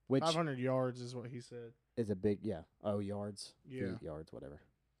cool. Which 500 yards is what he said. is a big yards, Yeah. feet, yards, whatever.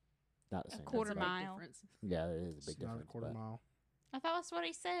 Not the A same. quarter That's about- mile. Difference. Yeah, it is a It's big not difference. a quarter but- mile. I thought that's what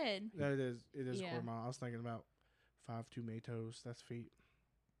he said. No, it is. It is a Yeah. quarter mile. I was thinking about 5 tomatoes. That's feet.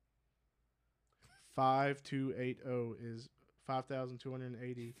 5280 is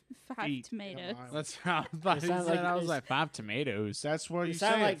 5,280. 5 feet. tomatoes. Yeah, That's how I thought It he sounded said. like I was it's- like 5 tomatoes. That's what It you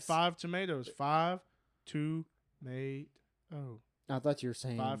sounded said. like 5 tomatoes. 5 tomato. I thought you were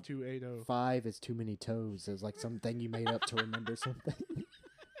saying 5280. 5 is too many toes. It was like something you made up to remember something.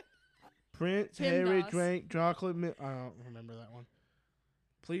 Prince Pim Harry Doss. drank chocolate milk. I don't remember that one.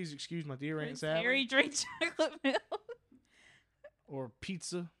 Please excuse my dear Aunt Prince Sally. Harry drink chocolate milk. Or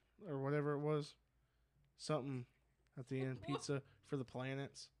pizza, or whatever it was. Something at the end. Pizza for the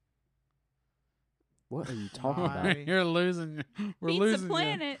planets. What are you talking My- about? You're losing. We're Pizza losing. you.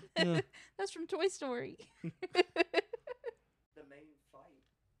 Planet. Yeah. That's from Toy Story. The main fight,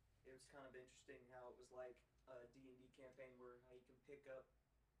 it was kind of interesting how it was like a D&D campaign where how you can pick up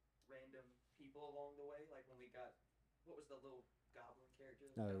random people along the way. Like when we got, what was the little goblin character?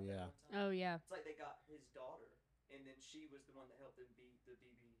 that we Oh, got yeah. that one time? Oh yeah. It's like they got his daughter, and then she was the one that helped him beat the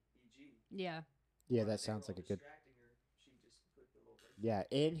BBEG. Yeah. Yeah, But that they sounds were like a all good. distracting her. She just put the little break. Yeah,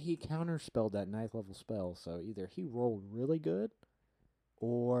 and he counterspelled that 9th level spell, so either he rolled really good,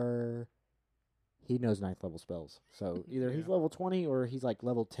 or he knows 9th level spells. So either he's Yeah. level 20 or he's like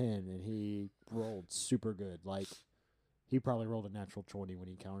level 10, and he rolled super good. Like he probably rolled a natural 20 when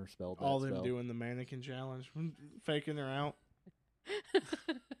he counterspelled that All them spell. doing the mannequin challenge, faking her out.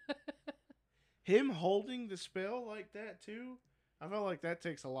 Him holding the spell like that too. I felt like that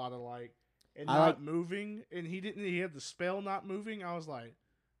takes a lot of like, and I not like- moving. And he didn't. He had the spell not moving. I was like,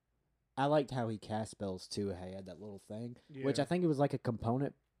 I liked how he cast spells too. How he had that little thing, yeah. which I think it was like a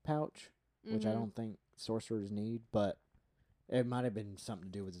component pouch, which I Mhm. don't think sorcerers need, but it might have been something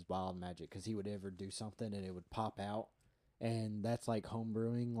to do with his wild magic because he would ever do something and it would pop out, and that's like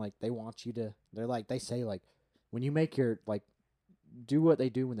homebrewing. Like they want you to, they say like when you make your like do what they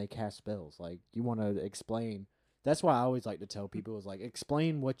do when they cast spells. Like you want to explain. That's why I always like to tell people is like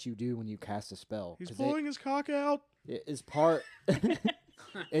explain what you do when you cast a spell. He's 'cause pulling his cock out. it is part.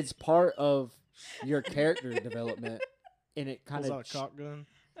 It's part of your character development, and it kind Pulls out of a cock gun.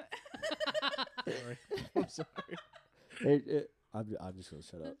 Sorry. I'm sorry. I'm just gonna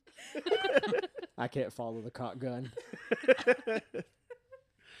shut up. I can't follow the cock gun,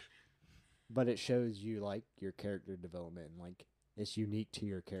 but it shows you like your character development and like it's unique to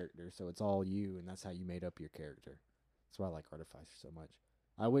your character, so it's all you, and that's how you made up your character. That's why I like Artificer so much.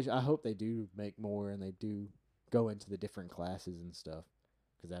 I hope they do make more and they do go into the different classes and stuff,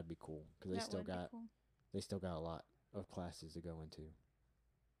 because that'd be cool. Because That would be cool. they still got a lot of classes to go into.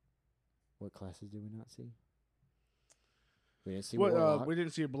 What classes do we not see? We didn't see What? Warlock. We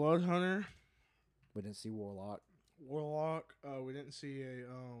didn't see a blood hunter, We didn't see Warlock. warlock. We didn't see a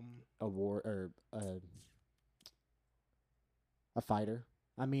A war or a fighter.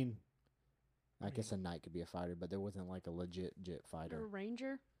 I mean, I guess a knight could be a fighter, but there wasn't like a legit A fighter.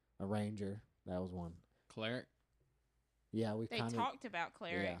 ranger. A ranger. That was one. Cleric. Yeah, we They kind of. talked about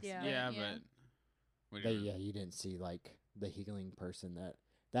clerics. Yeah. Yeah, but we didn't. Yeah, you didn't see like the healing person.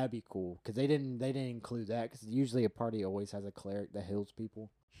 That'd be cool because they didn't include that because usually a party always has a cleric that heals people.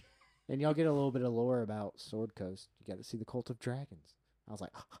 And y'all get a little bit of lore about Sword Coast. You got to see the Cult of Dragons. I was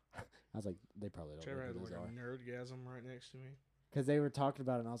like, they probably don't Trevor know had who those like are. a nerdgasm right next to me. Because they were talking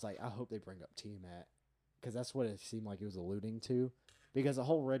about it, and I was like, I hope they bring up Tiamat. Because that's what it seemed like it was alluding to. Because the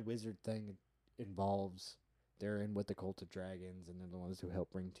whole Red Wizard thing involves they're in with the Cult of Dragons, and they're the ones who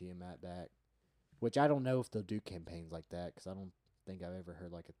help bring Tiamat back. Which I don't know if they'll do campaigns like that, because I don't think I've ever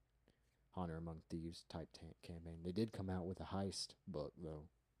heard like a Honor Among Thieves type campaign. They did come out with a heist book, though,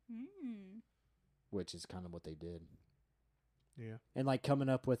 which is kind of what they did. Yeah. And like coming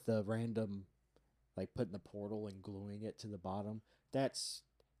up with the random, like putting the portal and gluing it to the bottom. That's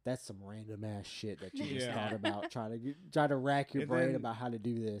some random ass shit that you just Yeah. thought about try to rack your And brain then- about how to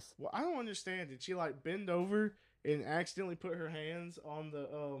do this. Well, I don't understand. Did she like bend over and accidentally put her hands on the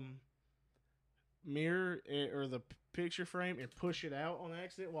mirror or the picture frame and push it out on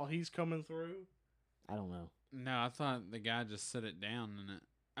accident while he's coming through? I don't know. No, I thought the guy just set it down and it.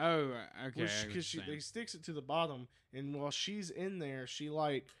 Oh, okay. Because they sticks it to the bottom, and while she's in there, she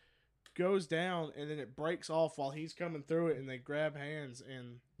like goes down, and then it breaks off while he's coming through it, and they grab hands,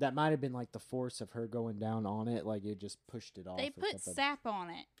 and That might have been like the force of her going down on it, like it just pushed it off. They or put something. sap on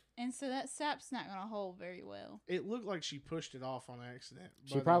it, and so that sap's not going to hold very well. it looked like she pushed it off on accident.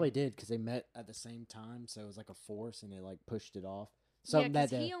 She but, probably did because they met at the same time, so it was like a force, and it like pushed it off. Yeah, Something because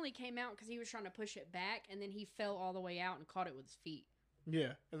that he only came out because he was trying to push it back, and then he fell all the way out and caught it with his feet.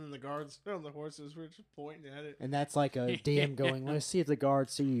 Yeah, and then the guards on the horses were just pointing at it. and that's like a DM going, "Let's see if the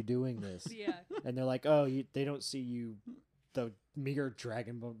guards see you doing this." Yeah. And they're like, "Oh, they don't see you, the mirror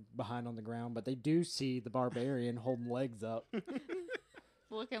dragging behind on the ground, but they do see the barbarian holding legs up."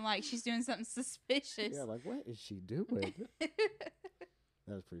 Looking like she's doing something suspicious. Yeah, like what is she doing? That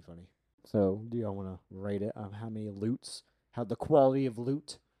was pretty funny. So, do y'all want to rate it on how many loots, how the quality of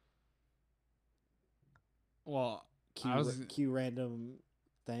loot? Well, I was Q random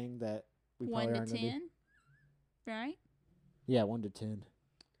thing that we 1 probably to aren't gonna do. 10, right? Yeah, 1 to 10.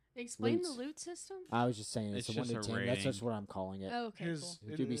 Explain Loots. the loot system? I was just saying it's It's a 1 to just a 10. That's just rating. what I'm calling it. Oh, okay, His- cool.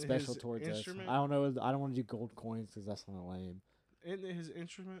 It could be his special towards us. instrument- I don't know. I don't want to do gold coins because that's kind of lame. Isn't it his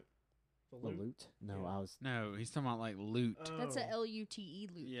instrument? The loot? No, Yeah. I was. no. He's talking about like loot. That's a Oh. LUTE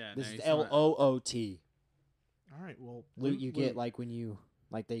loot. Yeah, This no, is he's talking about- LOOT. All right, well, Loot you get like when you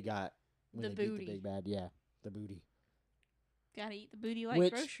they got when The they beat booty. the big bad. Yeah, the booty. Gotta eat the booty like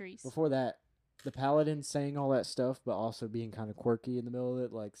Which, groceries. Before that, the paladin saying all that stuff, but also being kind of quirky in the middle of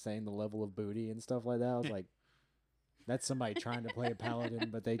it, like saying the level of booty and stuff like that. I was like, that's somebody trying to play a paladin,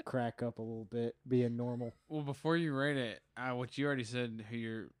 but they crack up a little bit, being normal. Well, before you rate it, what you already said who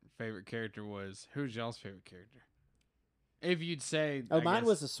your favorite character was. Who's y'all's favorite character? If you'd say, Oh, I mine guess-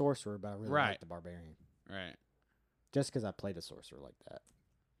 was the sorcerer, but I really Right. like the barbarian. right. Just because I played a sorcerer like that.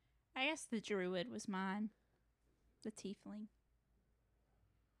 I guess the druid was mine. The tiefling.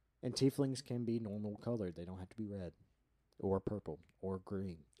 And tieflings can be normal colored. They don't have to be red or purple or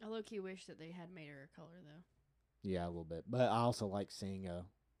green. I low-key wish that they had made her a color, though. Yeah, a little bit. But I also like seeing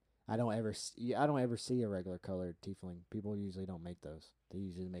I don't ever see a regular colored tiefling. People usually don't make those. They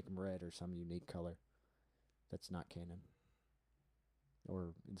usually make them red or some unique color that's not canon or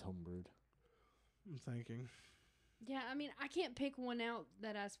it's homebrewed. I'm thinking. Yeah, I mean, I can't pick one out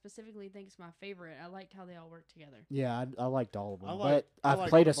that I specifically think is my favorite. I liked how they all work together. Yeah, I liked all of them. I like. but I I've like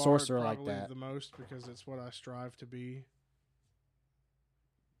played the a bard sorcerer like probably that. the most because it's what I strive to be.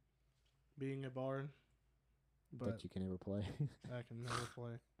 Being a bard, But you can never play. I can never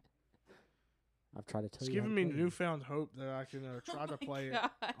play. I've tried to tell It's you. how giving to me play. newfound hope that I can try to Oh my play it. God.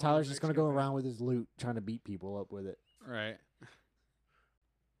 on Tyler's the just next gonna go campaign. around with his loot trying to beat people up with it. Right.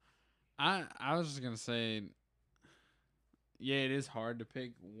 I was just gonna say, yeah, it is hard to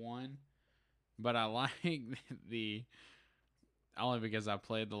pick one, but I like the only because I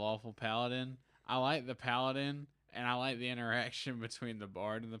played the lawful paladin. I like the paladin, and I like the interaction between the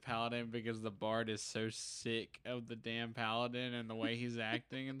bard and the paladin because the bard is so sick of the damn paladin and the way he's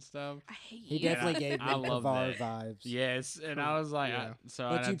acting and stuff. I hate He you. definitely gave me I love Kavar that. vibes. Yes, and I was like, Yeah. so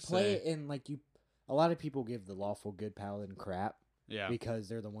But I'd you have to play say, it in like you. A lot of people give the lawful good paladin crap yeah, because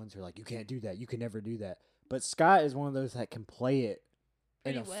they're the ones who are like, you can't do that. You can never do that. But Scott is one of those that can play it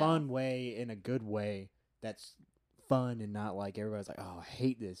in a Pretty well. fun way, in a good way. That's fun and not like everybody's like, oh, I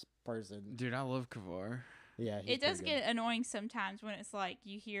hate this person. dude, I love Kavar. Yeah, he's It does pretty good. get annoying sometimes when it's like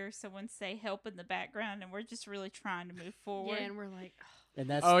you hear someone say help in the background and we're just really trying to move forward. Yeah, and we're like, And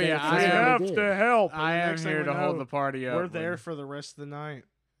that's Oh, that's yeah, that's I We what have they did. to help. and I the am next thing here we to hold know, the party up. We're there when- for the rest of the night.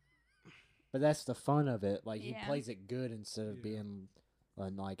 But that's the fun of it. Like he Yeah. plays it good instead of Yeah. being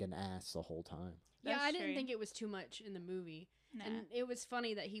like an ass the whole time. yeah, That's I didn't true. think it was too much in the movie. Nah. And it was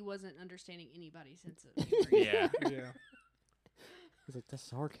funny that he wasn't understanding anybody's sense of humor. Yeah. Yeah, He's like, that's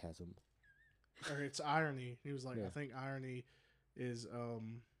sarcasm. or it's irony. He was like, Yeah. I think irony is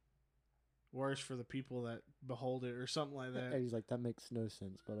worse for the people that behold it, or something like And that. he's like, that makes no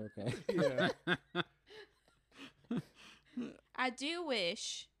sense, but okay. Yeah. I do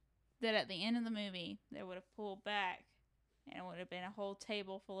wish that at the end of the movie they would have pulled back and it would have been a whole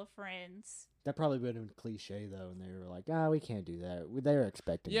table full of friends. That probably would have been cliche though, and they were like, we can't do that. They were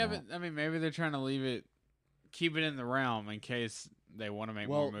expecting Yeah, that. but I mean, maybe they're trying to keep it in the realm in case they want to make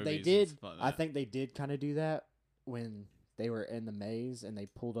more Well, movies. they and did. stuff like I that. think they did kind of do that when they were in the maze and they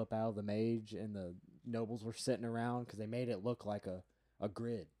pulled up out of the mage and the nobles were sitting around because they made it look like a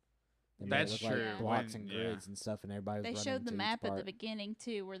grid. They made That's it look true. Like blocks When- and yeah. grids and stuff, and everybody was They running showed the to each map at the part. beginning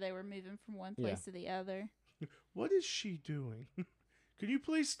too, where they were moving from one Yeah. place to the other. What is she doing? Could you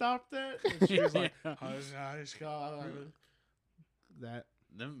please stop that? And she was like, Yeah. that.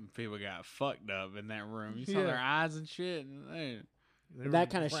 Them people got fucked up in that room. You saw Yeah. their eyes and shit. And they, They were That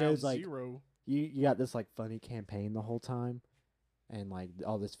kinda round shows, like, zero. you got this like funny campaign the whole time, and like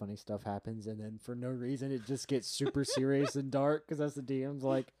all this funny stuff happens, and then for no reason it just gets super serious and dark because that's the DM's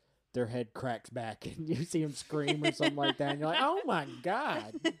like their head cracks back and you see them scream or something like that, and you're like, oh my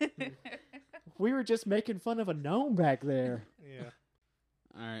god, we were just making fun of a gnome back there. Yeah.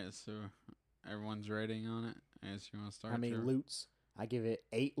 All right, so everyone's rating on it. I guess you want to start. How many Trevor? loots? I give it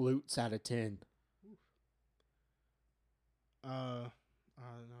 8 loots out of 10. No,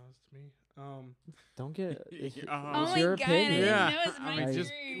 it's to me. Don't get Yeah, it's oh my your God, I opinion. didn't Yeah. know it's I my mean, just-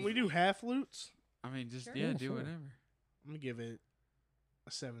 dream. Can we do half loots? I mean, just Sure. yeah, Yeah, do sure. whatever. I'm gonna give it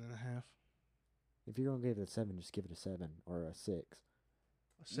a 7.5. If you're gonna give it a 7, just give it a 7 or a 6.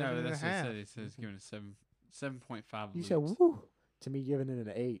 A seven No, and a that's what half. it said. He says giving it 7.5. You said woo to me, giving it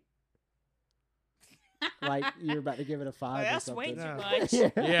an 8. Like you're about to give it a 5 or that's something. way too No. much. yeah.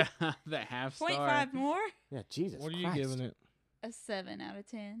 Yeah, that half star. 0.5 more? Yeah, Jesus. What are you Christ. giving it? A 7 out of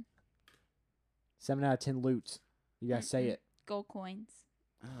 10. 7 out of 10 loots. You gotta say Mm-mm. it. Gold coins.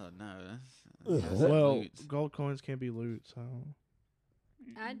 Oh no, Ugh. that's Well, loots. gold coins can't be loot, so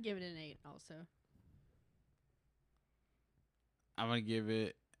I'd give it an 8 also. I'm gonna give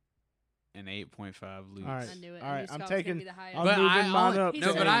it an 8.5 loots. All right. I knew it. All I right, knew I'm Scott was gonna taking- be the highest. I'm But moving I mine only- up He's no,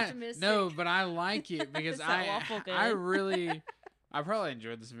 to but eight. I optimistic. no, but I like it because It's that waffle I good. really I probably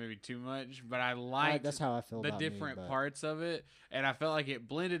enjoyed this movie too much, but I liked That's how I feel the about different me, but parts of it, and I felt like it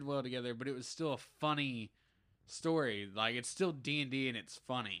blended well together. But it was still a funny story. Like it's still D&D and it's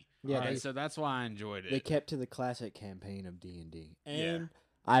funny. Yeah, and they- so that's why I enjoyed it. they kept to the classic campaign of D&D. Yeah. And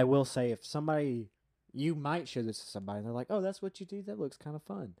I will say, if somebody, you might show this to somebody, and they're like, "Oh, that's what you do. That looks kind of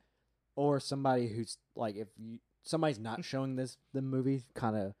fun." Or somebody who's like, if you somebody's not showing the movie,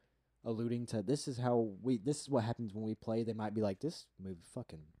 kind of alluding to this is what happens when we play. They might be like, "This movie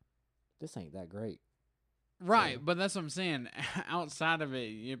this ain't that great." Right, So- but that's what I'm saying. Outside of it,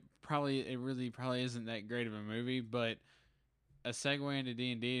 it really probably isn't that great of a movie. But a segue into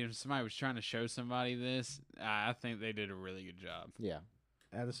D&D, if somebody was trying to show somebody this, I think they did a really good job. Yeah.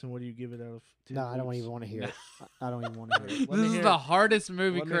 Addison, what do you give it out of 10? No, I don't loots? even want to hear it. I don't even want to hear it. Let me This is hear the it. hardest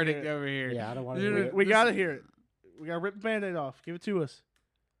movie Let me critic hear it. over here. Yeah, I don't want to You hear know, it. We This- gotta hear it. We gotta rip the band-aid off. Give it to us.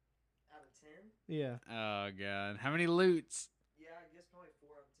 Out of 10? Yeah. Oh god, how many loots? Yeah, I guess probably 4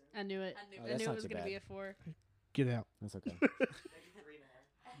 out of 10. I knew it. I knew Oh, I that's knew not it was too gonna bad. be a 4. Get out. That's okay. Maybe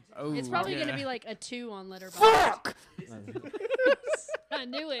 3.5. Oh, It's probably yeah. gonna be like a 2 on Letterboxd. Fuck! I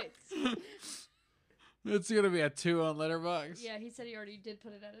knew it. It's gonna be a 2 on Letterboxd. Yeah, he said he already did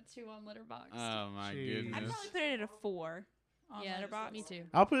put it at a 2 on Letterboxd. Oh my Jeez. I'd goodness. probably put it at a 4 on yeah, Letterboxd. me too.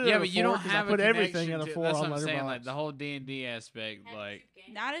 I'll put it Yeah, at but a you 4 don't 'cause have I put a everything connection at a to- 4 That's on what I'm saying. Like Letterboxd. the whole D&D aspect, like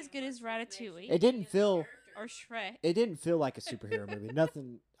Not as good as Ratatouille It didn't feel. or Shrek. It didn't feel like a superhero movie.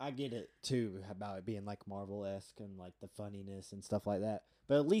 Nothing. I get it too about it being like Marvel-esque and like the funniness and stuff like that.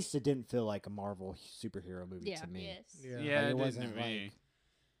 But at least it didn't feel like a Marvel superhero movie Yeah. to me. Yes. Yeah. yeah, Like, it it wasn't wasn't me. like-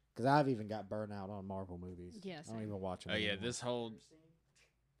 Because I've even got burnt out on Marvel movies. Yeah, I don't same. even watch them. Oh yeah, anymore. this whole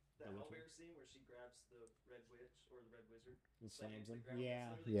That Owlbear scene where she grabs the Red Witch or the Red Wizard. And slams slams to the them. ground. Yeah,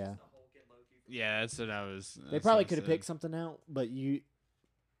 It's literally yeah. just the Hulk and Loki from yeah, that's what I was. They that's probably what I could have said. picked something out, but you,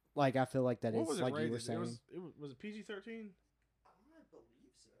 like, I feel like that What is was it like rated? you were saying. Was it PG-13? I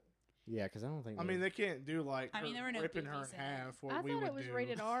believe so. Yeah, because I don't think. I mean, they can't do like I mean, there were no ripping her boobies in in it. half. What I we thought would it was do.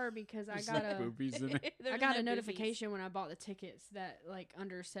 rated R because I There's got no a boobies in it. I got a notification when I bought the tickets that like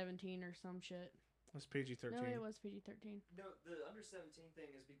under 17 or some shit. It's PG-13. No, it was PG-13. No, the under 17 thing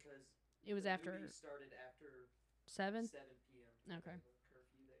is because It was the after movie started after 7. 7 p.m. Okay.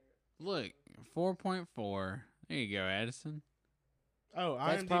 Curfew there. Look, 4.4. There you go, Addison. Oh,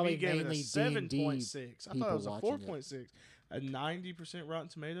 That's IMDb probably gave it a mainly 7.6. I thought it was a people watching it. 4.6. A 90% Rotten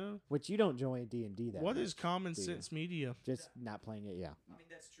Tomato. Which you don't join D&D that. What much, is Common do you? Sense Media? Just not playing it, yeah. I mean,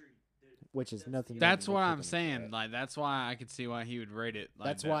 that's true. Dude. Which is nothing. That's more what than I'm clicking saying. into it. Like that's why I could see why he would rate it. Like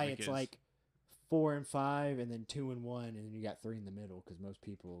That's that, why it's because- like 4 and 5, and then 2 and 1, and then you got 3 in the middle. Because most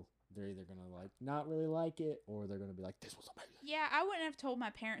people, they're either gonna like not really like it, or they're gonna be like, "This was amazing." Yeah, I wouldn't have told my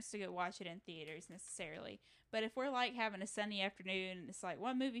parents to go watch it in theaters necessarily. But if we're like having a Sunday afternoon and it's like,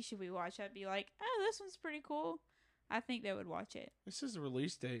 what movie should we watch? I'd be like, oh, this one's pretty cool. I think they would watch it. This says the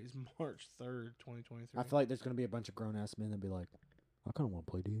release date is March 3rd, 2023. I feel like there's gonna be a bunch of grown ass men that be like, "I kind of want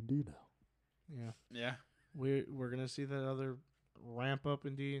to play D&D now." Yeah. yeah. We're going to see that other ramp up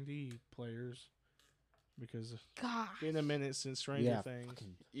in D&D players. Because it's God. been a minute since Stranger Yeah, Things.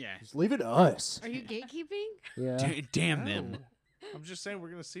 fucking, Yeah. just leave it to us. Are you gatekeeping? Yeah, Damn them. No. I'm just saying we're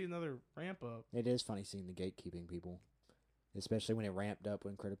going to see another ramp up. it is funny seeing the gatekeeping people, especially when it ramped up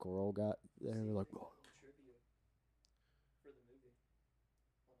when Critical Role got there. They're like, "Oh." Trivia for the movie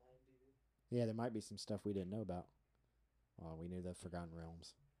on IMDb. Yeah, there might be some stuff we didn't know about. Oh, we knew the Forgotten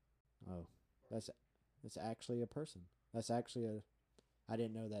Realms. Oh, that's actually a person. That's actually a. I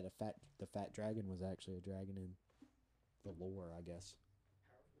didn't know that the fat dragon was actually a dragon in the lore, I guess.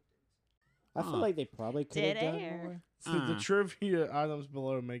 I feel Huh. like they probably could have Dead done air. more. So the trivia items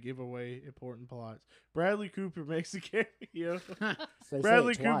below may give away important plots. Bradley Cooper makes a cameo. So they say it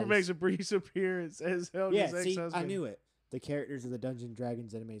Bradley Cooper twice. makes a brief appearance as Helga's Yeah, ex-husband. see, I knew it. The characters of the Dungeons &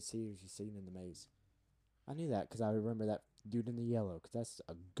 Dragons animated series you've seen in the maze. I knew that because I remember that dude in the yellow, because that's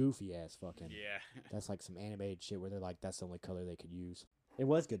a goofy ass fucking. Yeah. That's like some animated shit where they're like, that's the only color they could use. It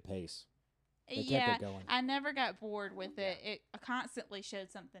was good pace. They Yeah, kept it going. I never got bored with it. It constantly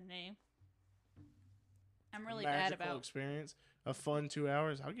showed something new. I'm really bad Magical about. experience. A fun 2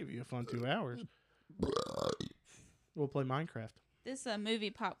 hours. I'll give you a fun 2 hours. We'll play Minecraft. This movie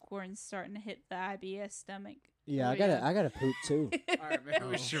popcorn's starting to hit the IBS stomach. Yeah, Oh, I gotta poop too. All right, maybe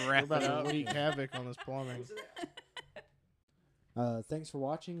we should wrap We're it about up. to wreak havoc on this plumbing. Thanks for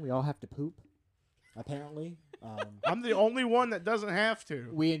watching. We all have to poop, apparently. I'm the only one that doesn't have to.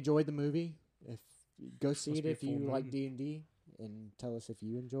 We enjoyed the movie. If go see Must it be a if you full like moon. D&D, and tell us if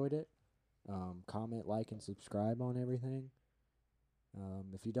you enjoyed it. Comment, like, and subscribe on everything.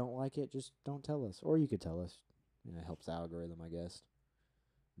 If you don't like it, just don't tell us, or you could tell us. It helps the algorithm, I guess.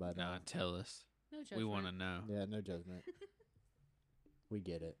 But Nah, tell us. No We judgment. want to know. yeah, no judgment. We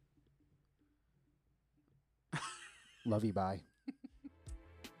get it. Love you. Bye.